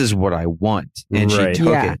this is what I want. And Right. she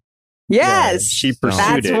took Yeah. it. Yes. She pursued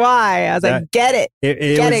That's it. why. I was like, get it.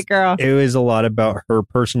 Get it, girl. It was a lot about her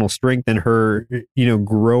personal strength and her,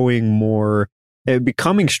 growing more,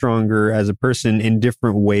 becoming stronger as a person in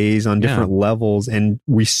different ways on different levels. And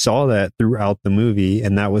we saw that throughout the movie.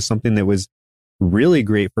 And that was something that was really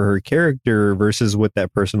great for her character versus what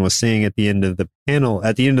that person was saying at the end of the panel,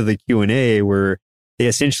 at the end of the Q&A, where they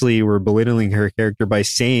essentially were belittling her character by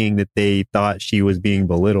saying that they thought she was being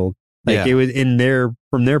belittled. Like it was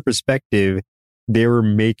from their perspective, they were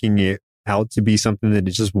making it out to be something that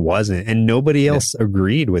it just wasn't. And nobody else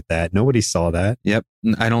agreed with that. Nobody saw that. Yep.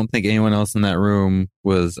 I don't think anyone else in that room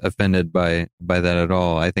was offended by that at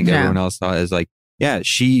all. I think everyone else saw it as like,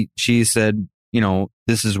 she said,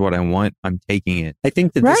 this is what I want. I'm taking it. I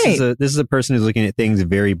think that this is a person who's looking at things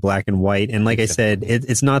very black and white. And like I said,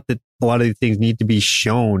 it's not that a lot of these things need to be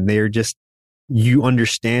shown. They're just, you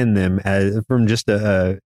understand them as from just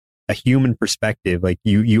a human perspective. Like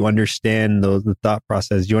you understand the thought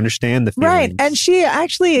process. You understand the feelings. Right. And she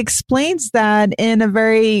actually explains that in a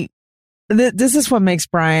very, this is what makes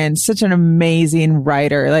Brian such an amazing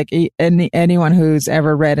writer. Like anyone who's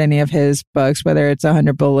ever read any of his books, whether it's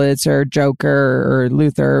 100 Bullets or Joker or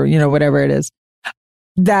Luther, whatever it is,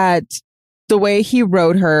 that the way he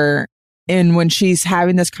wrote her in when she's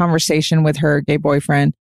having this conversation with her gay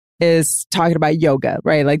boyfriend is talking about yoga,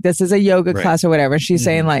 right? Like this is a yoga class or whatever. She's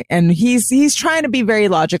saying like, and he's trying to be very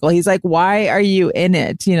logical. He's like, why are you in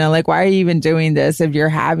it? Like, why are you even doing this if you're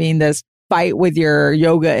having this fight with your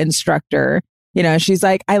yoga instructor? She's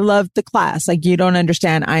like, I love the class. Like, you don't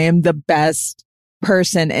understand. I am the best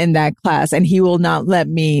person in that class and he will not let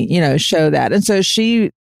me, show that. And so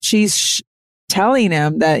she's telling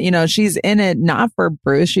him that, she's in it not for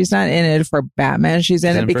Bruce. She's not in it for Batman. She's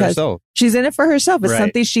in it because she's in it for herself. It's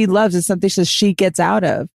something she loves. It's something that she gets out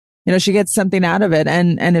of. She gets something out of it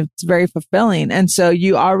and it's very fulfilling. And so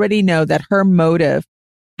you already know that her motive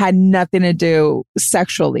had nothing to do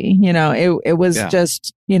sexually. It was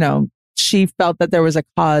just, she felt that there was a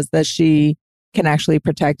cause that she can actually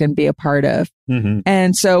protect and be a part of. Mm-hmm.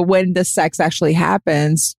 And so when the sex actually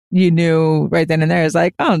happens, you knew right then and there, it's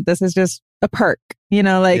like, oh, this is just a perk, it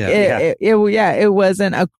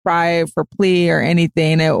wasn't a cry for plea or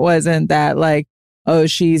anything. It wasn't that like, oh,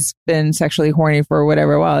 she's been sexually horny for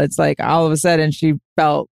whatever. Well, it's like all of a sudden she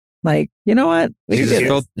felt like, you know what?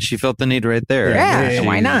 She felt the need right there. Yeah,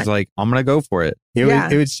 why not? She was like, I'm going to go for it. It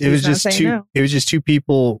was just two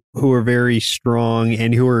people who were very strong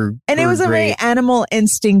and who were it was a very animal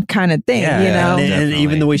instinct kind of thing, And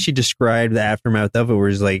even the way she described the aftermath of it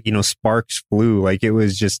was like, sparks flew. Like it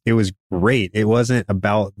was great. It wasn't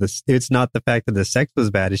about this. It's not the fact that the sex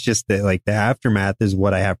was bad. It's just that like the aftermath is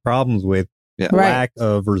what I have problems with. Lack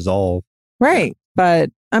of resolve. Right.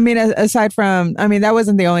 But I mean, aside from, that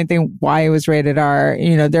wasn't the only thing why it was rated R.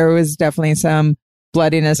 There was definitely some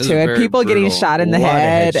bloodiness to it. People getting shot in the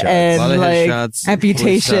head and like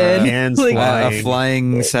amputation, hands flying. A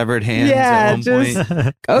flying severed hands at one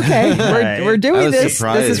point. Okay, we're doing this.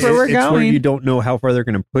 Surprised. This is where we're it's going. Where you don't know how far they're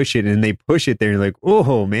going to push it, and they push it there. And you're like,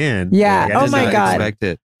 oh man, yeah. Like, oh my god. Expect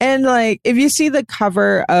it. And like, if you see the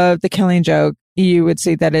cover of The Killing Joke, you would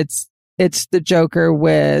see that it's the Joker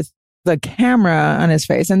with the camera on his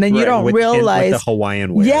face, and then you don't realize with the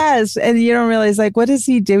Hawaiian wear. Yes, and you don't realize like what is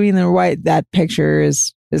he doing and why that picture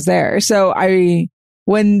is there. So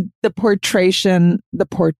when the portrayal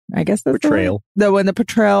when the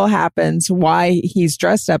portrayal happens, why he's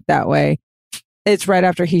dressed up that way, it's right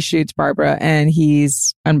after he shoots Barbara and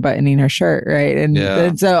he's unbuttoning her shirt, right?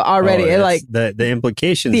 And so already the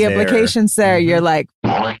implications. The implications there. Mm-hmm. You're like.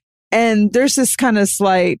 And there's this kind of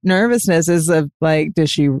slight nervousness as of like, did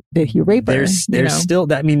he rape her? There's still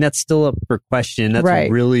that. I mean, that's still up for question. That's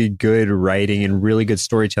really good writing and really good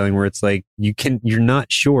storytelling where it's like, you're not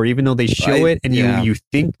sure, even though they show it and you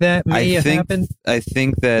think that may have happened. I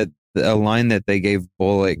think that a line that they gave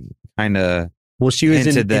Bullock kind of. Well, she was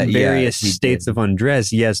in various states of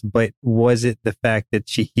undress, yes, but was it the fact that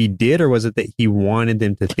he did, or was it that he wanted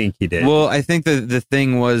them to think he did? Well, I think the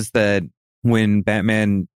thing was that when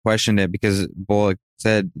Batman questioned it, because Bullock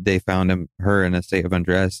said they found her in a state of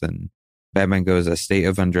undress, and Batman goes, a state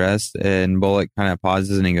of undress, and Bullock kind of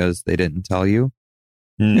pauses and he goes, they didn't tell you.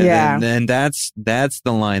 Yeah. And that's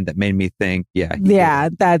the line that made me think,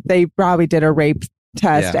 that they probably did a rape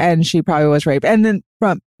test and she probably was raped. And then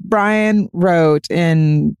Brian wrote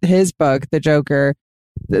in his book, The Joker,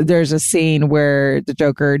 there's a scene where the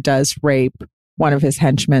Joker does rape one of his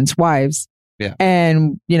henchmen's wives. Yeah.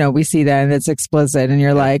 And, we see that and it's explicit and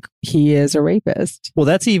you're like, he is a rapist. Well,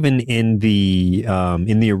 that's even in the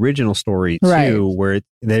original story too, Right. where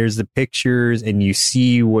there's the pictures and you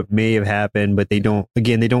see what may have happened, but they don't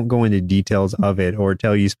go into details of it or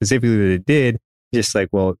tell you specifically that it did. Just like,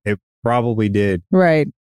 well, it probably did. Right.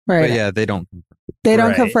 But yeah, they don't confirm. They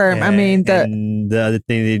don't confirm. I mean, the other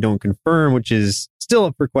thing they don't confirm, which is still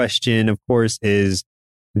up for question, of course, is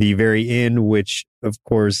the very end, which, of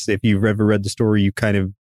course, if you've ever read the story, you kind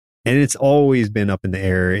of, and it's always been up in the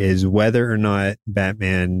air, is whether or not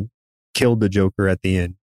Batman killed the Joker at the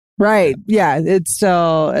end. Right. Yeah. It's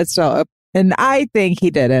still up. And I think he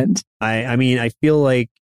didn't. I mean, I feel like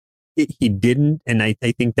he didn't. And I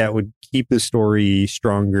think that would keep the story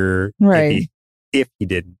stronger. Right. If he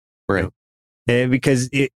didn't. Right. Because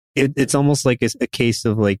it's almost like a case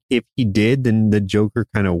of like, if he did, then the Joker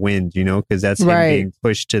kind of wins, because that's him being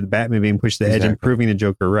pushed to the Batman being pushed to the edge and proving the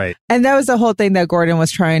Joker right. And that was the whole thing that Gordon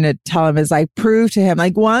was trying to tell him, is like, prove to him,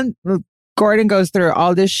 like, Gordon goes through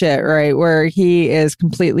all this shit, right? Where he is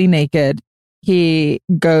completely naked. He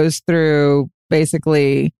goes through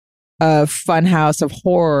basically a funhouse of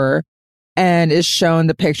horror and is shown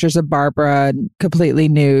the pictures of Barbara completely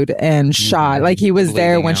nude and shot. Like he was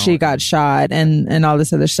there when she got shot and all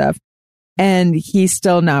this other stuff. And he's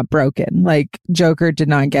still not broken. Like Joker did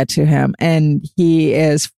not get to him. And he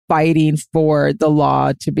is fighting for the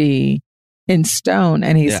law to be in stone.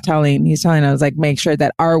 And he's telling us, like, make sure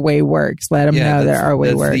that our way works. Let him know that our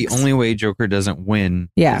way works. The only way Joker doesn't win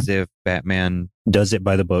is if Batman does it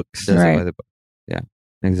by the books. Yeah.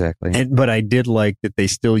 Exactly. But I did like that they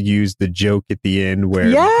still used the joke at the end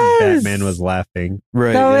where Batman was laughing.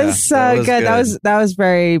 Right. That was good. That was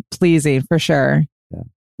very pleasing for sure. Yeah.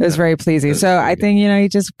 It was very pleasing. So I think, he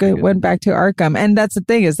just went back to Arkham. And that's the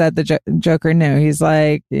thing, is that the Joker knew. He's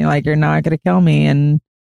like, you're not going to kill me. And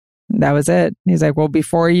that was it. He's like, well,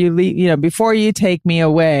 before you leave, before you take me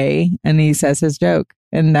away. And he says his joke.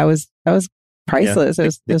 And that was priceless. Yeah,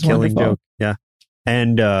 it was killing wonderful. Joke. Yeah.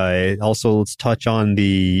 And also, let's touch on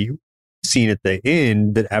the scene at the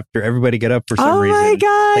end that after everybody got up for some reason. Oh my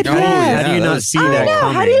God. Like, how do you not see that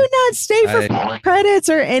coming? How do you not stay for credits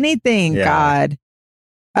or anything? Yeah.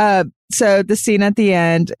 God. So the scene at the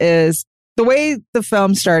end is the way the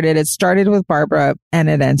film started. It started with Barbara and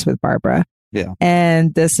it ends with Barbara. Yeah.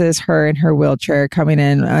 And this is her in her wheelchair coming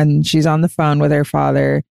in, and she's on the phone with her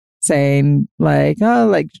father saying like, oh,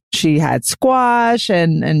 like she had squash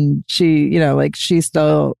and she, like she's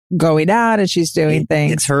still going out and she's doing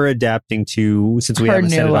things. It's her adapting to, since we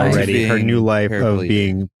haven't said it already, her new life of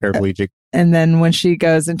being paraplegic. And then when she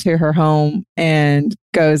goes into her home and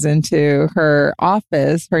goes into her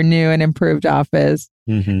office, her new and improved office,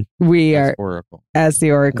 we are Oracle. As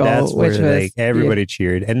the Oracle, that's where which was everybody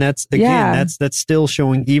cheered. And that's again, that's still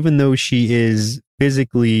showing, even though she is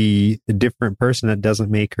physically a different person, that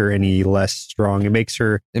doesn't make her any less strong. It makes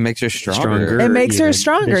her stronger. It makes her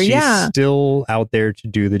stronger. She's still out there to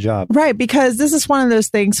do the job. Right. Because this is one of those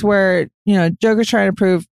things where, Joker's trying to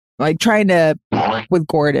prove, like trying to with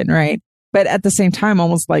Gordon, right? But at the same time,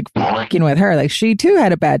 almost like fucking with her. Like she too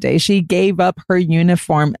had a bad day. She gave up her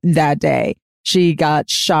uniform that day. She got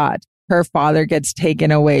shot. Her father gets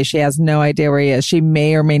taken away. She has no idea where he is. She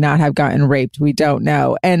may or may not have gotten raped. We don't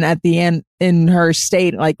know. And at the end, in her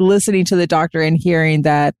state, like listening to the doctor and hearing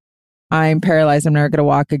that I'm paralyzed, I'm never going to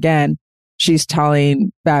walk again, she's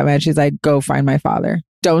telling Batman, she's like, go find my father.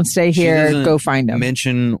 Don't stay here. Go find him.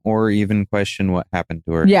 Mention or even question what happened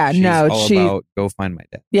to her. Yeah, she's no, all about go find my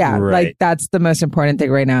dad. Yeah, right. Like that's the most important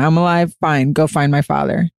thing right now. I'm alive. Fine. Go find my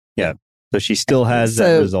father. Yeah. So she still has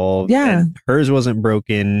that resolve. Yeah. And hers wasn't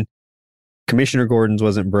broken. Commissioner Gordon's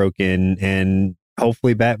wasn't broken. And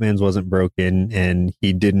hopefully Batman's wasn't broken. And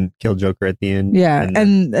he didn't kill Joker at the end. Yeah.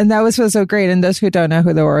 And that was so great. And those who don't know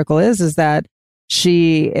who the Oracle is that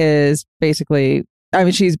she is basically,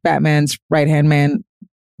 she's Batman's right-hand man,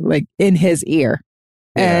 like in his ear.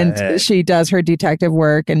 And she does her detective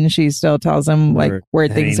work and she still tells him like where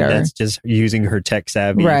things are. That's just using her tech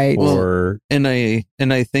savvy. Right. And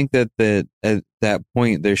I think that at that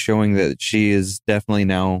point they're showing that she is definitely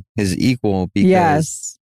now his equal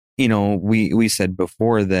because we said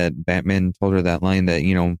before that Batman told her that line that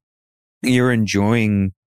you're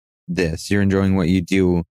enjoying this, you're enjoying what you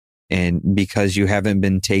do, and because you haven't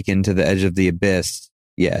been taken to the edge of the abyss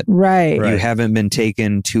yet, right? You haven't been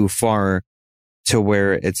taken too far to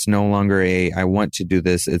where it's no longer a I want to do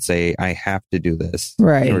this, it's a I have to do this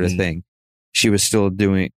Right. sort of thing. She was still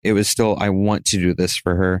doing it was still I want to do this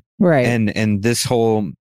for her. Right. And this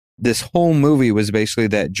whole movie was basically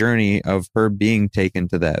that journey of her being taken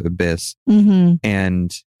to that abyss Mm-hmm.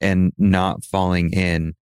 and not falling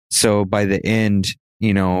in. So by the end,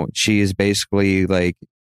 you know, she is basically like,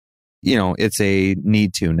 you know, it's a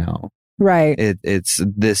need to now. Right. It's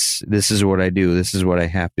this is what I do. This is what I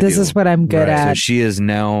have to do. This is what I'm good Right. So at. she is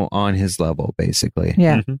now on his level, basically.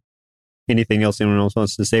 Yeah. Mhm. Anything else anyone else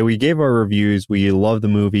wants to say? We gave our reviews. We love the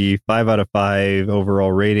movie. 5 out of 5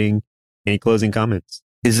 overall rating. Any closing comments?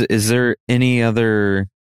 Is there any other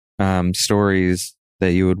stories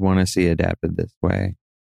that you would want to see adapted this way?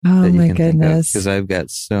 Oh my goodness. Because I've got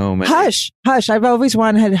so many. Hush. I've always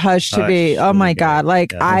wanted Hush to be. Hush Oh would my be God! good.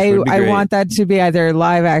 Like Yeah, Hush would be I great. want that to be either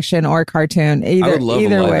live action or cartoon. I would love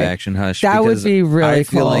either a live way. action Hush. That would because be really I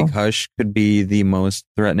feel cool. like Hush could be the most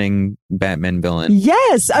threatening Batman villain.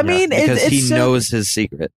 Yes, I Yeah. mean Because he it's so- knows his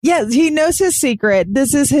secret. Yeah, he knows his secret.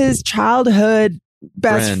 This is his childhood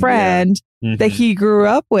best friend Mhm. that he grew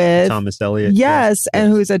up with. Thomas Elliot. Yes,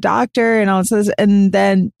 and who's a doctor and all this, and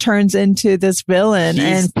then turns into this villain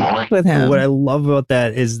He's- and f- with him. What I love about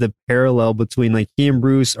that is the parallel between like he and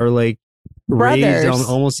Bruce are like raised Brothers. on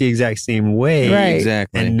almost the exact same way. Right.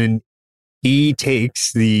 Exactly. And then he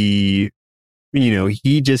takes he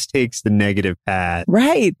just takes the negative path.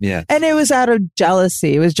 Right. Yeah. And it was out of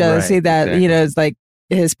jealousy. It was jealousy Right, that, exactly. you know, it's like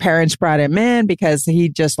his parents brought him in because he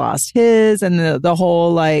just lost his, and the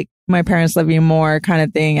whole like, my parents love you more kind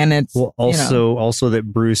of thing. And it's, Well, you know, also that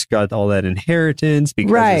Bruce got all that inheritance because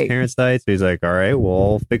his Right. parents died. So he's like, all right, well,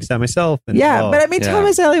 I'll fix that myself. And yeah. oh, But I mean, yeah.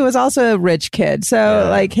 Thomas Elliot was also a rich kid. So Yeah.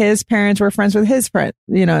 like his parents were friends with his friend,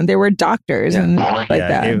 you know, and they were doctors Yeah. and like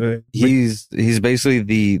that. He's basically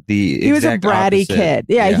the He was a exact bratty opposite. kid.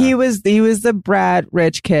 Yeah, he was the brat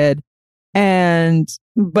rich kid,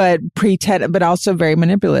 but also very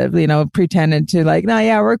manipulative. You know, pretended to like, no,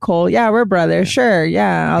 yeah, we're cool. Yeah, we're brothers. Sure.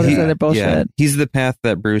 Yeah, all this other bullshit. Yeah, he's the path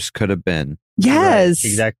that Bruce could have been. Yes, Right,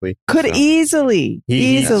 exactly. Could So. easily.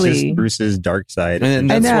 He's just Bruce's dark side. And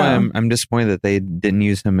that's I why know. I'm disappointed that they didn't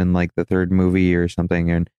use him in like the third movie or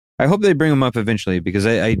something. And I hope they bring him up eventually because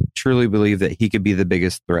I truly believe that he could be the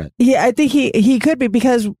biggest threat. Yeah, I think he could be,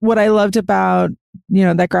 because what I loved about, you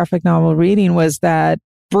know, that graphic novel reading was that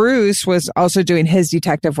Bruce was also doing his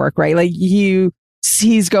detective work, right? Like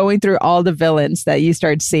he's going through all the villains that you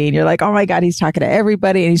start seeing. You're like, oh my God, he's talking to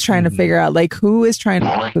everybody and he's trying to figure out like who is trying to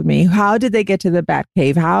work with me? How did they get to the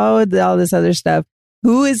Batcave? How did all this other stuff?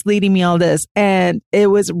 Who is leading me all this? And it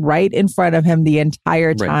was right in front of him the entire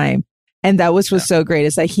Right. time. And that was so great.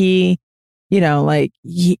 Is that he, you know, like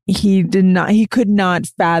he could not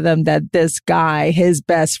fathom that this guy, his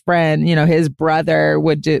best friend, you know, his brother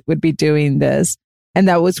would be doing this. And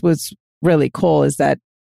that was what's really cool, is that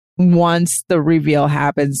once the reveal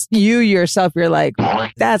happens, you yourself, you're like,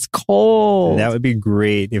 that's cold. That would be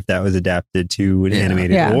great if that was adapted to an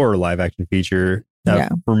animated or live action feature.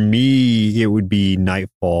 For me, it would be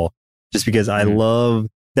Nightfall, just because I love,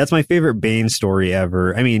 that's my favorite Bane story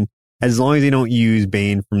ever. I mean, as long as they don't use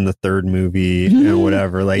Bane from the third movie or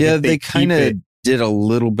whatever. Like, Yeah, if they kind of keep it- did a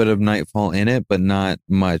little bit of Nightfall in it, but not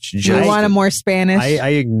much. you want a more Spanish? I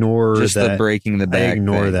ignore just that. the breaking the back. I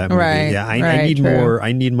ignore thing. that movie. Right, Yeah, I right, need true. more.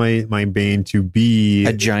 I need my Bane to be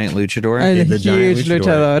A giant luchador. a the giant huge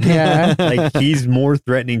luchador. luchador. Yeah. like he's more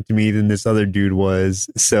threatening to me than this other dude was.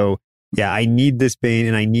 So yeah, I need this Bane,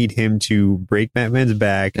 and I need him to break Batman's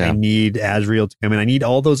back. Yeah. I need Azrael to come in. I need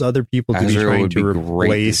all those other people to be Azrael trying would to be great to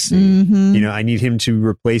replace. see. Mhm. You know, I need him to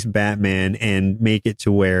replace Batman and make it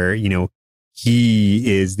to where, you know,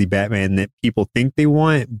 he is the Batman that people think they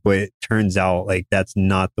want, but it turns out like that's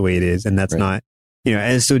not the way it is, and that's Right. not. You know,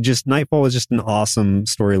 and so just Nightfall is just an awesome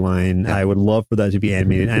storyline. Yeah. I would love for that to be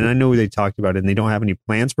animated, and I know they talked about it, and they don't have any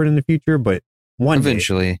plans for it in the future, but one day,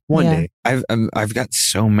 Eventually, one Yeah. day. I've got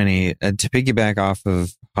so many to piggyback off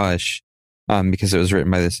of Hush, because it was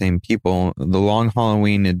written by the same people. The Long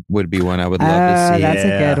Halloween would be one I would love to see That's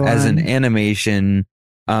a good one. as an animation.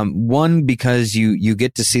 One, because you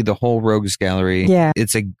get to see the whole Rogues Gallery. Yeah.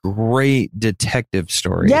 It's a great detective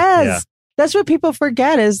story. Yes. Yeah. That's what people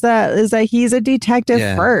forget, is that he's a detective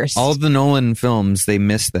Yeah. first. All of the Nolan films, they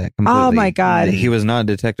missed that completely. Oh, my God. He was not a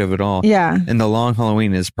detective at all. yeah. And The Long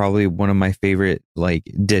Halloween is probably one of my favorite like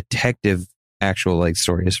detective actual like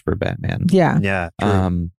stories for Batman. Yeah. Yeah,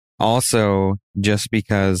 true. Also, just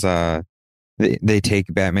because they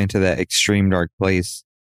take Batman to that extreme dark place,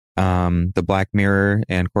 the Black Mirror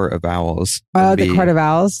and Court of Owls. Oh, would the be Court of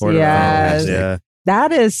Owls. Court of Yes. Owls, yeah.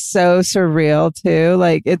 That is so surreal too.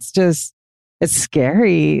 Like it's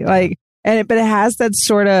scary. Like but it has that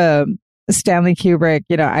sort of Stanley Kubrick,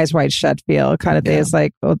 Eyes Wide Shut feel kind of thing. It's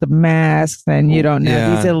like, the masks, and you don't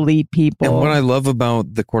know these elite people. And what I love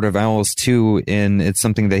about the Court of Owls too, and it's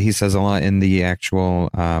something that he says a lot in the actual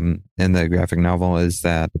in the graphic novel, is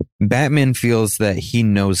that Batman feels that he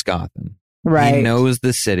knows Gotham. Right. He knows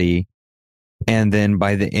the city, and then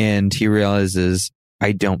by the end he realizes,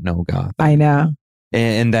 I don't know Gotham. I know.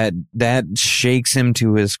 And that shakes him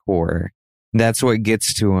to his core. That's what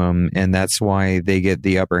gets to him, and that's why they get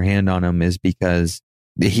the upper hand on him, is because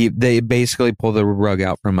they basically pull the rug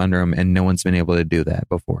out from under him, and no one's been able to do that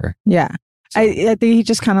before. Yeah. So, I think he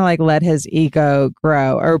just kind of like let his ega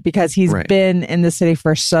grow, or because he's been in the city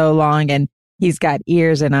for so long and he's got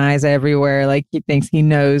ears and eyes everywhere. Like he thinks he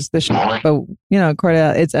knows the shit, but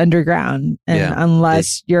Cordell, it's underground, and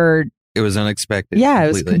unless you're, it was unexpected. Yeah,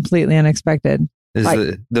 completely. It was completely unexpected. This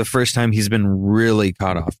is the first time he's been really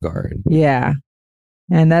caught off guard. Yeah.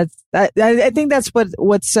 And I think that's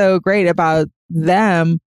what's so great about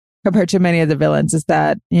them compared to many of the villains, is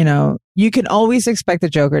that, you can always expect the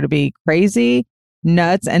Joker to be crazy,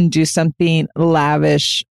 nuts, and do something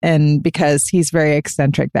lavish. And because he's very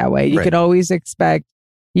eccentric that way, you could always expect,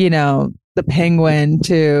 the Penguin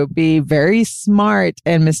to be very smart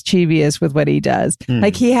and mischievous with what he does.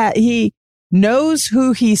 Like he knows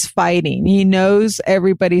who he's fighting. He knows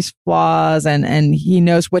everybody's flaws, and he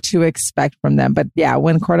knows what to expect from them. But yeah,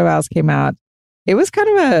 when Court of Owls came out, it was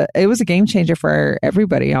a game changer for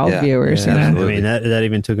everybody, all viewers. Yeah, I mean, that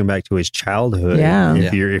even took him back to his childhood. Yeah.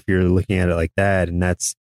 If you're looking at it like that, and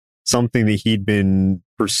that's something that he'd been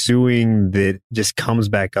pursuing that just comes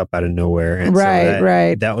back up out of nowhere. And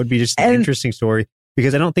that would be just an interesting story.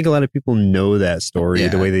 Because I don't think a lot of people know that story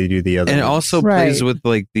the way they do the other. And it also plays with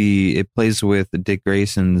it plays with Dick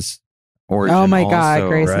Grayson's origin. Oh my also, God,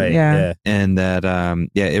 Grayson, yeah. And that,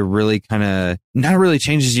 it really kind of, not really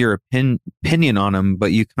changes your opinion on him,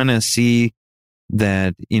 but you kind of see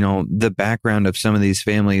that, the background of some of these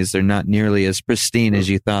families, they're not nearly as pristine as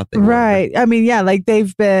you thought they were. Right. I mean, like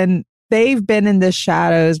they've been in the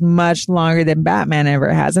shadows much longer than Batman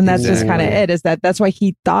ever has. And that's just kind of it, is that's why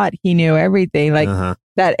he thought he knew everything. Like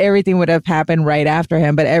that everything would have happened right after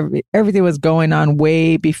him, but everything was going on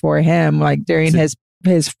way before him, like during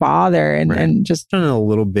his father and just a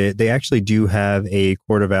little bit. They actually do have a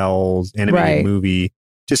Court of Owls animated movie,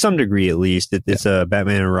 to some degree at least. It's a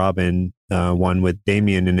Batman and Robin one with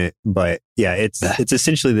Damian in it, but it's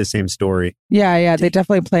essentially the same story. Yeah, they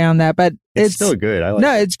definitely play on that, but it's still good. I like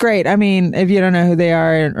it. It's great. I mean, if you don't know who they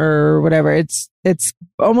are or whatever, it's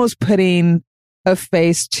almost putting a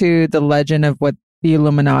face to the legend of what the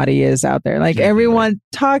Illuminati is out there. Like everyone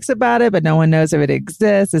talks about it, but no one knows if it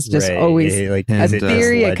exists. It's just always a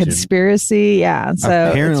theory, a conspiracy. Yeah,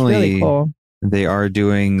 so apparently, it's really cool. They are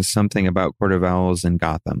doing something about Court of Owls in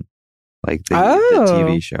Gotham, like the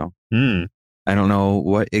TV show. I don't know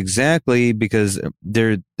what exactly, because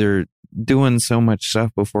they're doing so much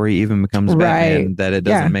stuff before he even becomes Batman that it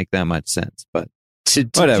doesn't make that much sense. But to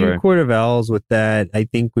do Court of Owls with that, I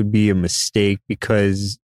think would be a mistake,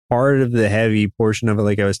 because part of the heavy portion of it,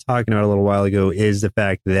 like I was talking about a little while ago, is the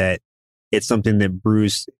fact that it's something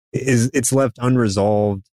that it's left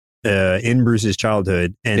unresolved in Bruce's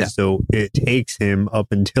childhood, and so it takes him up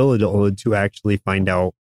until adulthood to actually find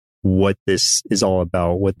out what this is all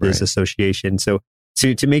about, what this association. So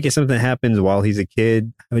to make it something that happens while he's a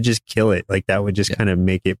kid, I would just kill it. Like that would just kind of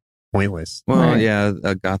make it pointless. Well,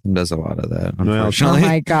 Gotham does a lot of that, unfortunately. Oh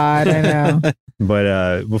my God, I know.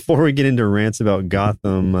 But before we get into rants about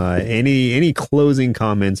Gotham, any closing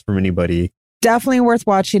comments from anybody? Definitely worth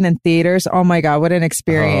watching in theaters. Oh my God, what an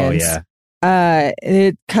experience. Oh yeah.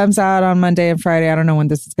 It comes out on Monday and Friday. I don't know when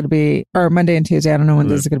this is going to be, or Monday and Tuesday. I don't know when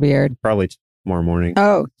this is going to be aired. Probably tomorrow morning.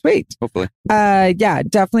 Oh, sweet. Hopefully.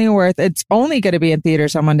 Definitely worth. It's only going to be in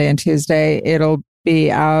theaters on Monday and Tuesday. It'll be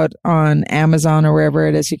out on Amazon or wherever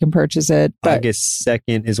it is you can purchase it. But August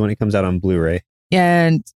 2nd is when it comes out on Blu-ray.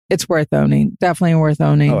 And it's worth owning. Definitely worth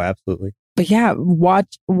owning. Oh, absolutely. But yeah,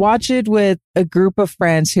 watch it with a group of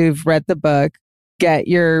friends who've read the book. Get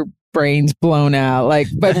your brains blown out, like,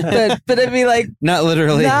 but I mean, like, not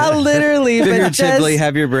literally, but just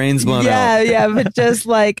have your brains blown out. Yeah, but just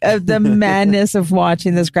like the madness of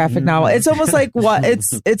watching this graphic novel. It's almost like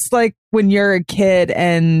it's like when you're a kid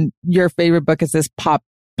and your favorite book is this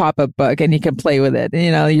pop-up book and you can play with it.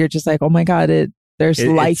 You're just like, oh my God, there's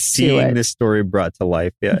life to it. Seeing this story brought to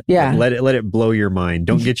life. Yeah. Let it blow your mind.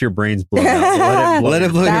 Don't get your brains blown out. Let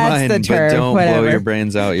it blow your mind, but don't blow your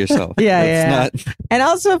brains out yourself. Not... And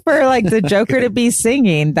also for like the Joker to be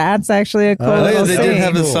singing, that's actually a cool little they did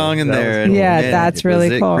have a song in there. Cool. That's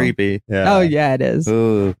really cool. Creepy. Yeah. Oh yeah, it is.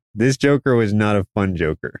 Ooh, this Joker was not a fun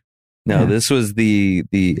Joker. No, Yeah. this was the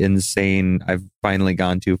insane, I've finally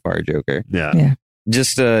gone too far Joker. Yeah.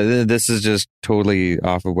 Just this is just totally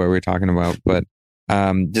off of what we're talking about, but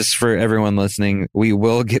just for everyone listening, we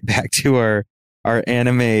will get back to our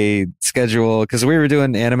anime schedule because we were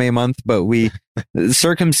doing anime month, but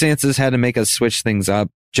circumstances had to make us switch things up.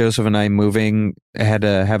 Joseph and I moving had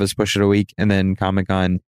to have us push it a week, and then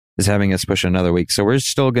Comic-Con is having us push another week. So we're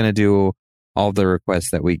still going to do all the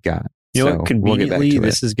requests that we got. You know So what? Conveniently, we'll get back to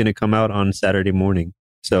this is going to come out on Saturday morning.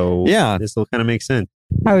 So Yeah. this will kind of make sense.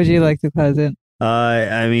 How would you like to close it?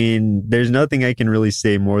 I mean, there's nothing I can really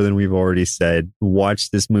say more than we've already said. Watch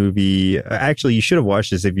this movie. Actually, you should have watched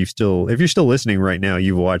this if you're still listening right now.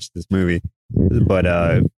 You've watched this movie,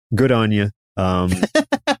 but good on you.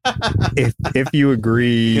 If you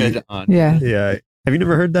agree, Good on. Yeah. yeah. Have you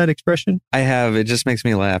never heard that expression? I have. It just makes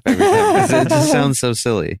me laugh every time because it just sounds so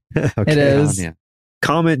silly. Okay. It is. Yeah.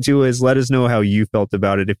 Comment to us. Let us know how you felt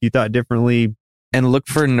about it. If you thought differently, And look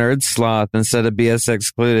for Nerd Sloth instead of BS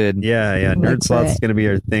Excluded. yeah. Look Nerd for Sloth's it. going to be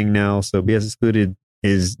our thing now. So BS Excluded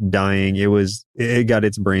is dying. It got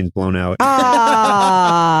its brains blown out.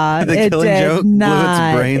 Ah, The it Killing did Joke blew its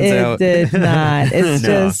not. brains it out. did not. It's No.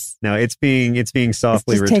 just No, it's being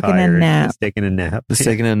softly just taking a retired. nap. It's taking a nap. It's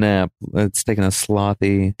taking a nap. It's taking a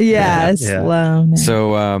slothy. yeah, Yeah. slow. nap.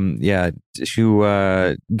 So,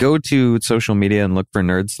 to go to social media and look for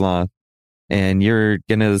Nerd Sloth, and you're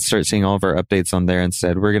gonna start seeing all of our updates on there.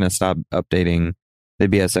 Instead, we're gonna stop updating the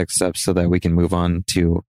BSX stuff so that we can move on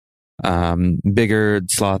to bigger,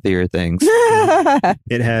 slothier things.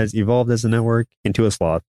 It has evolved as a network into a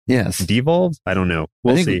sloth. Yes, Devolved? I don't know.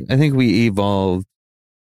 We'll see. I think we evolved.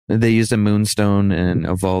 They used a moonstone and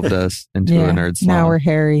evolved us into yeah. a nerd sloth. Now we're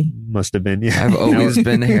hairy. Must have been. Yeah. I've always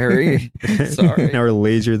been hairy. Sorry. Now we're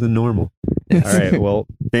lazier than normal. All right. Well,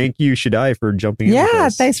 thank you, Shaddai, for jumping in. with Yeah,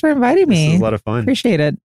 us. thanks for inviting This me. is a lot of fun. Appreciate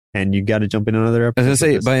it. And you got to jump in another I episode. was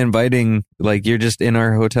gonna say with by us. inviting, like you're just in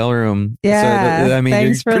our hotel room. Yeah, So I mean,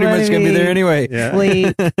 thanks you're for pretty much letting gonna be me- there anyway. Yeah.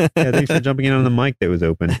 Sleep. Yeah, thanks for jumping in on the mic that was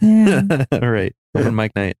open. Yeah. All right, open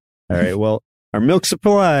mic night. All right. Well, our milk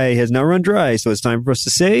supply has now run dry, so it's time for us to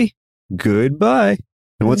say goodbye.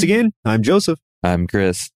 And once again, I'm Joseph, I'm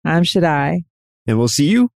Chris. I'm Shaddai. and we'll see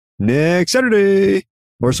you next Saturday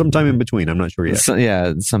or sometime in between. I'm not sure yet.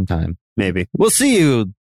 Sometime Maybe we'll see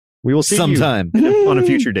you. we will see Sometime. you on a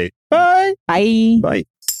future date. Bye. Bye. Bye.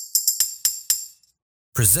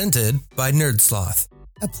 Presented by Nerd Sloth.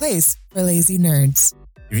 A place for lazy nerds.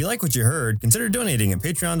 If you like what you heard, consider donating at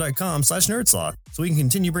patreon.com/nerdsloth so we can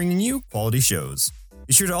continue bringing you quality shows.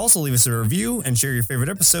 Be sure to also leave us a review and share your favorite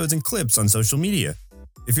episodes and clips on social media.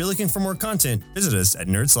 If you're looking for more content, visit us at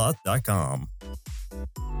nerdsloth.com.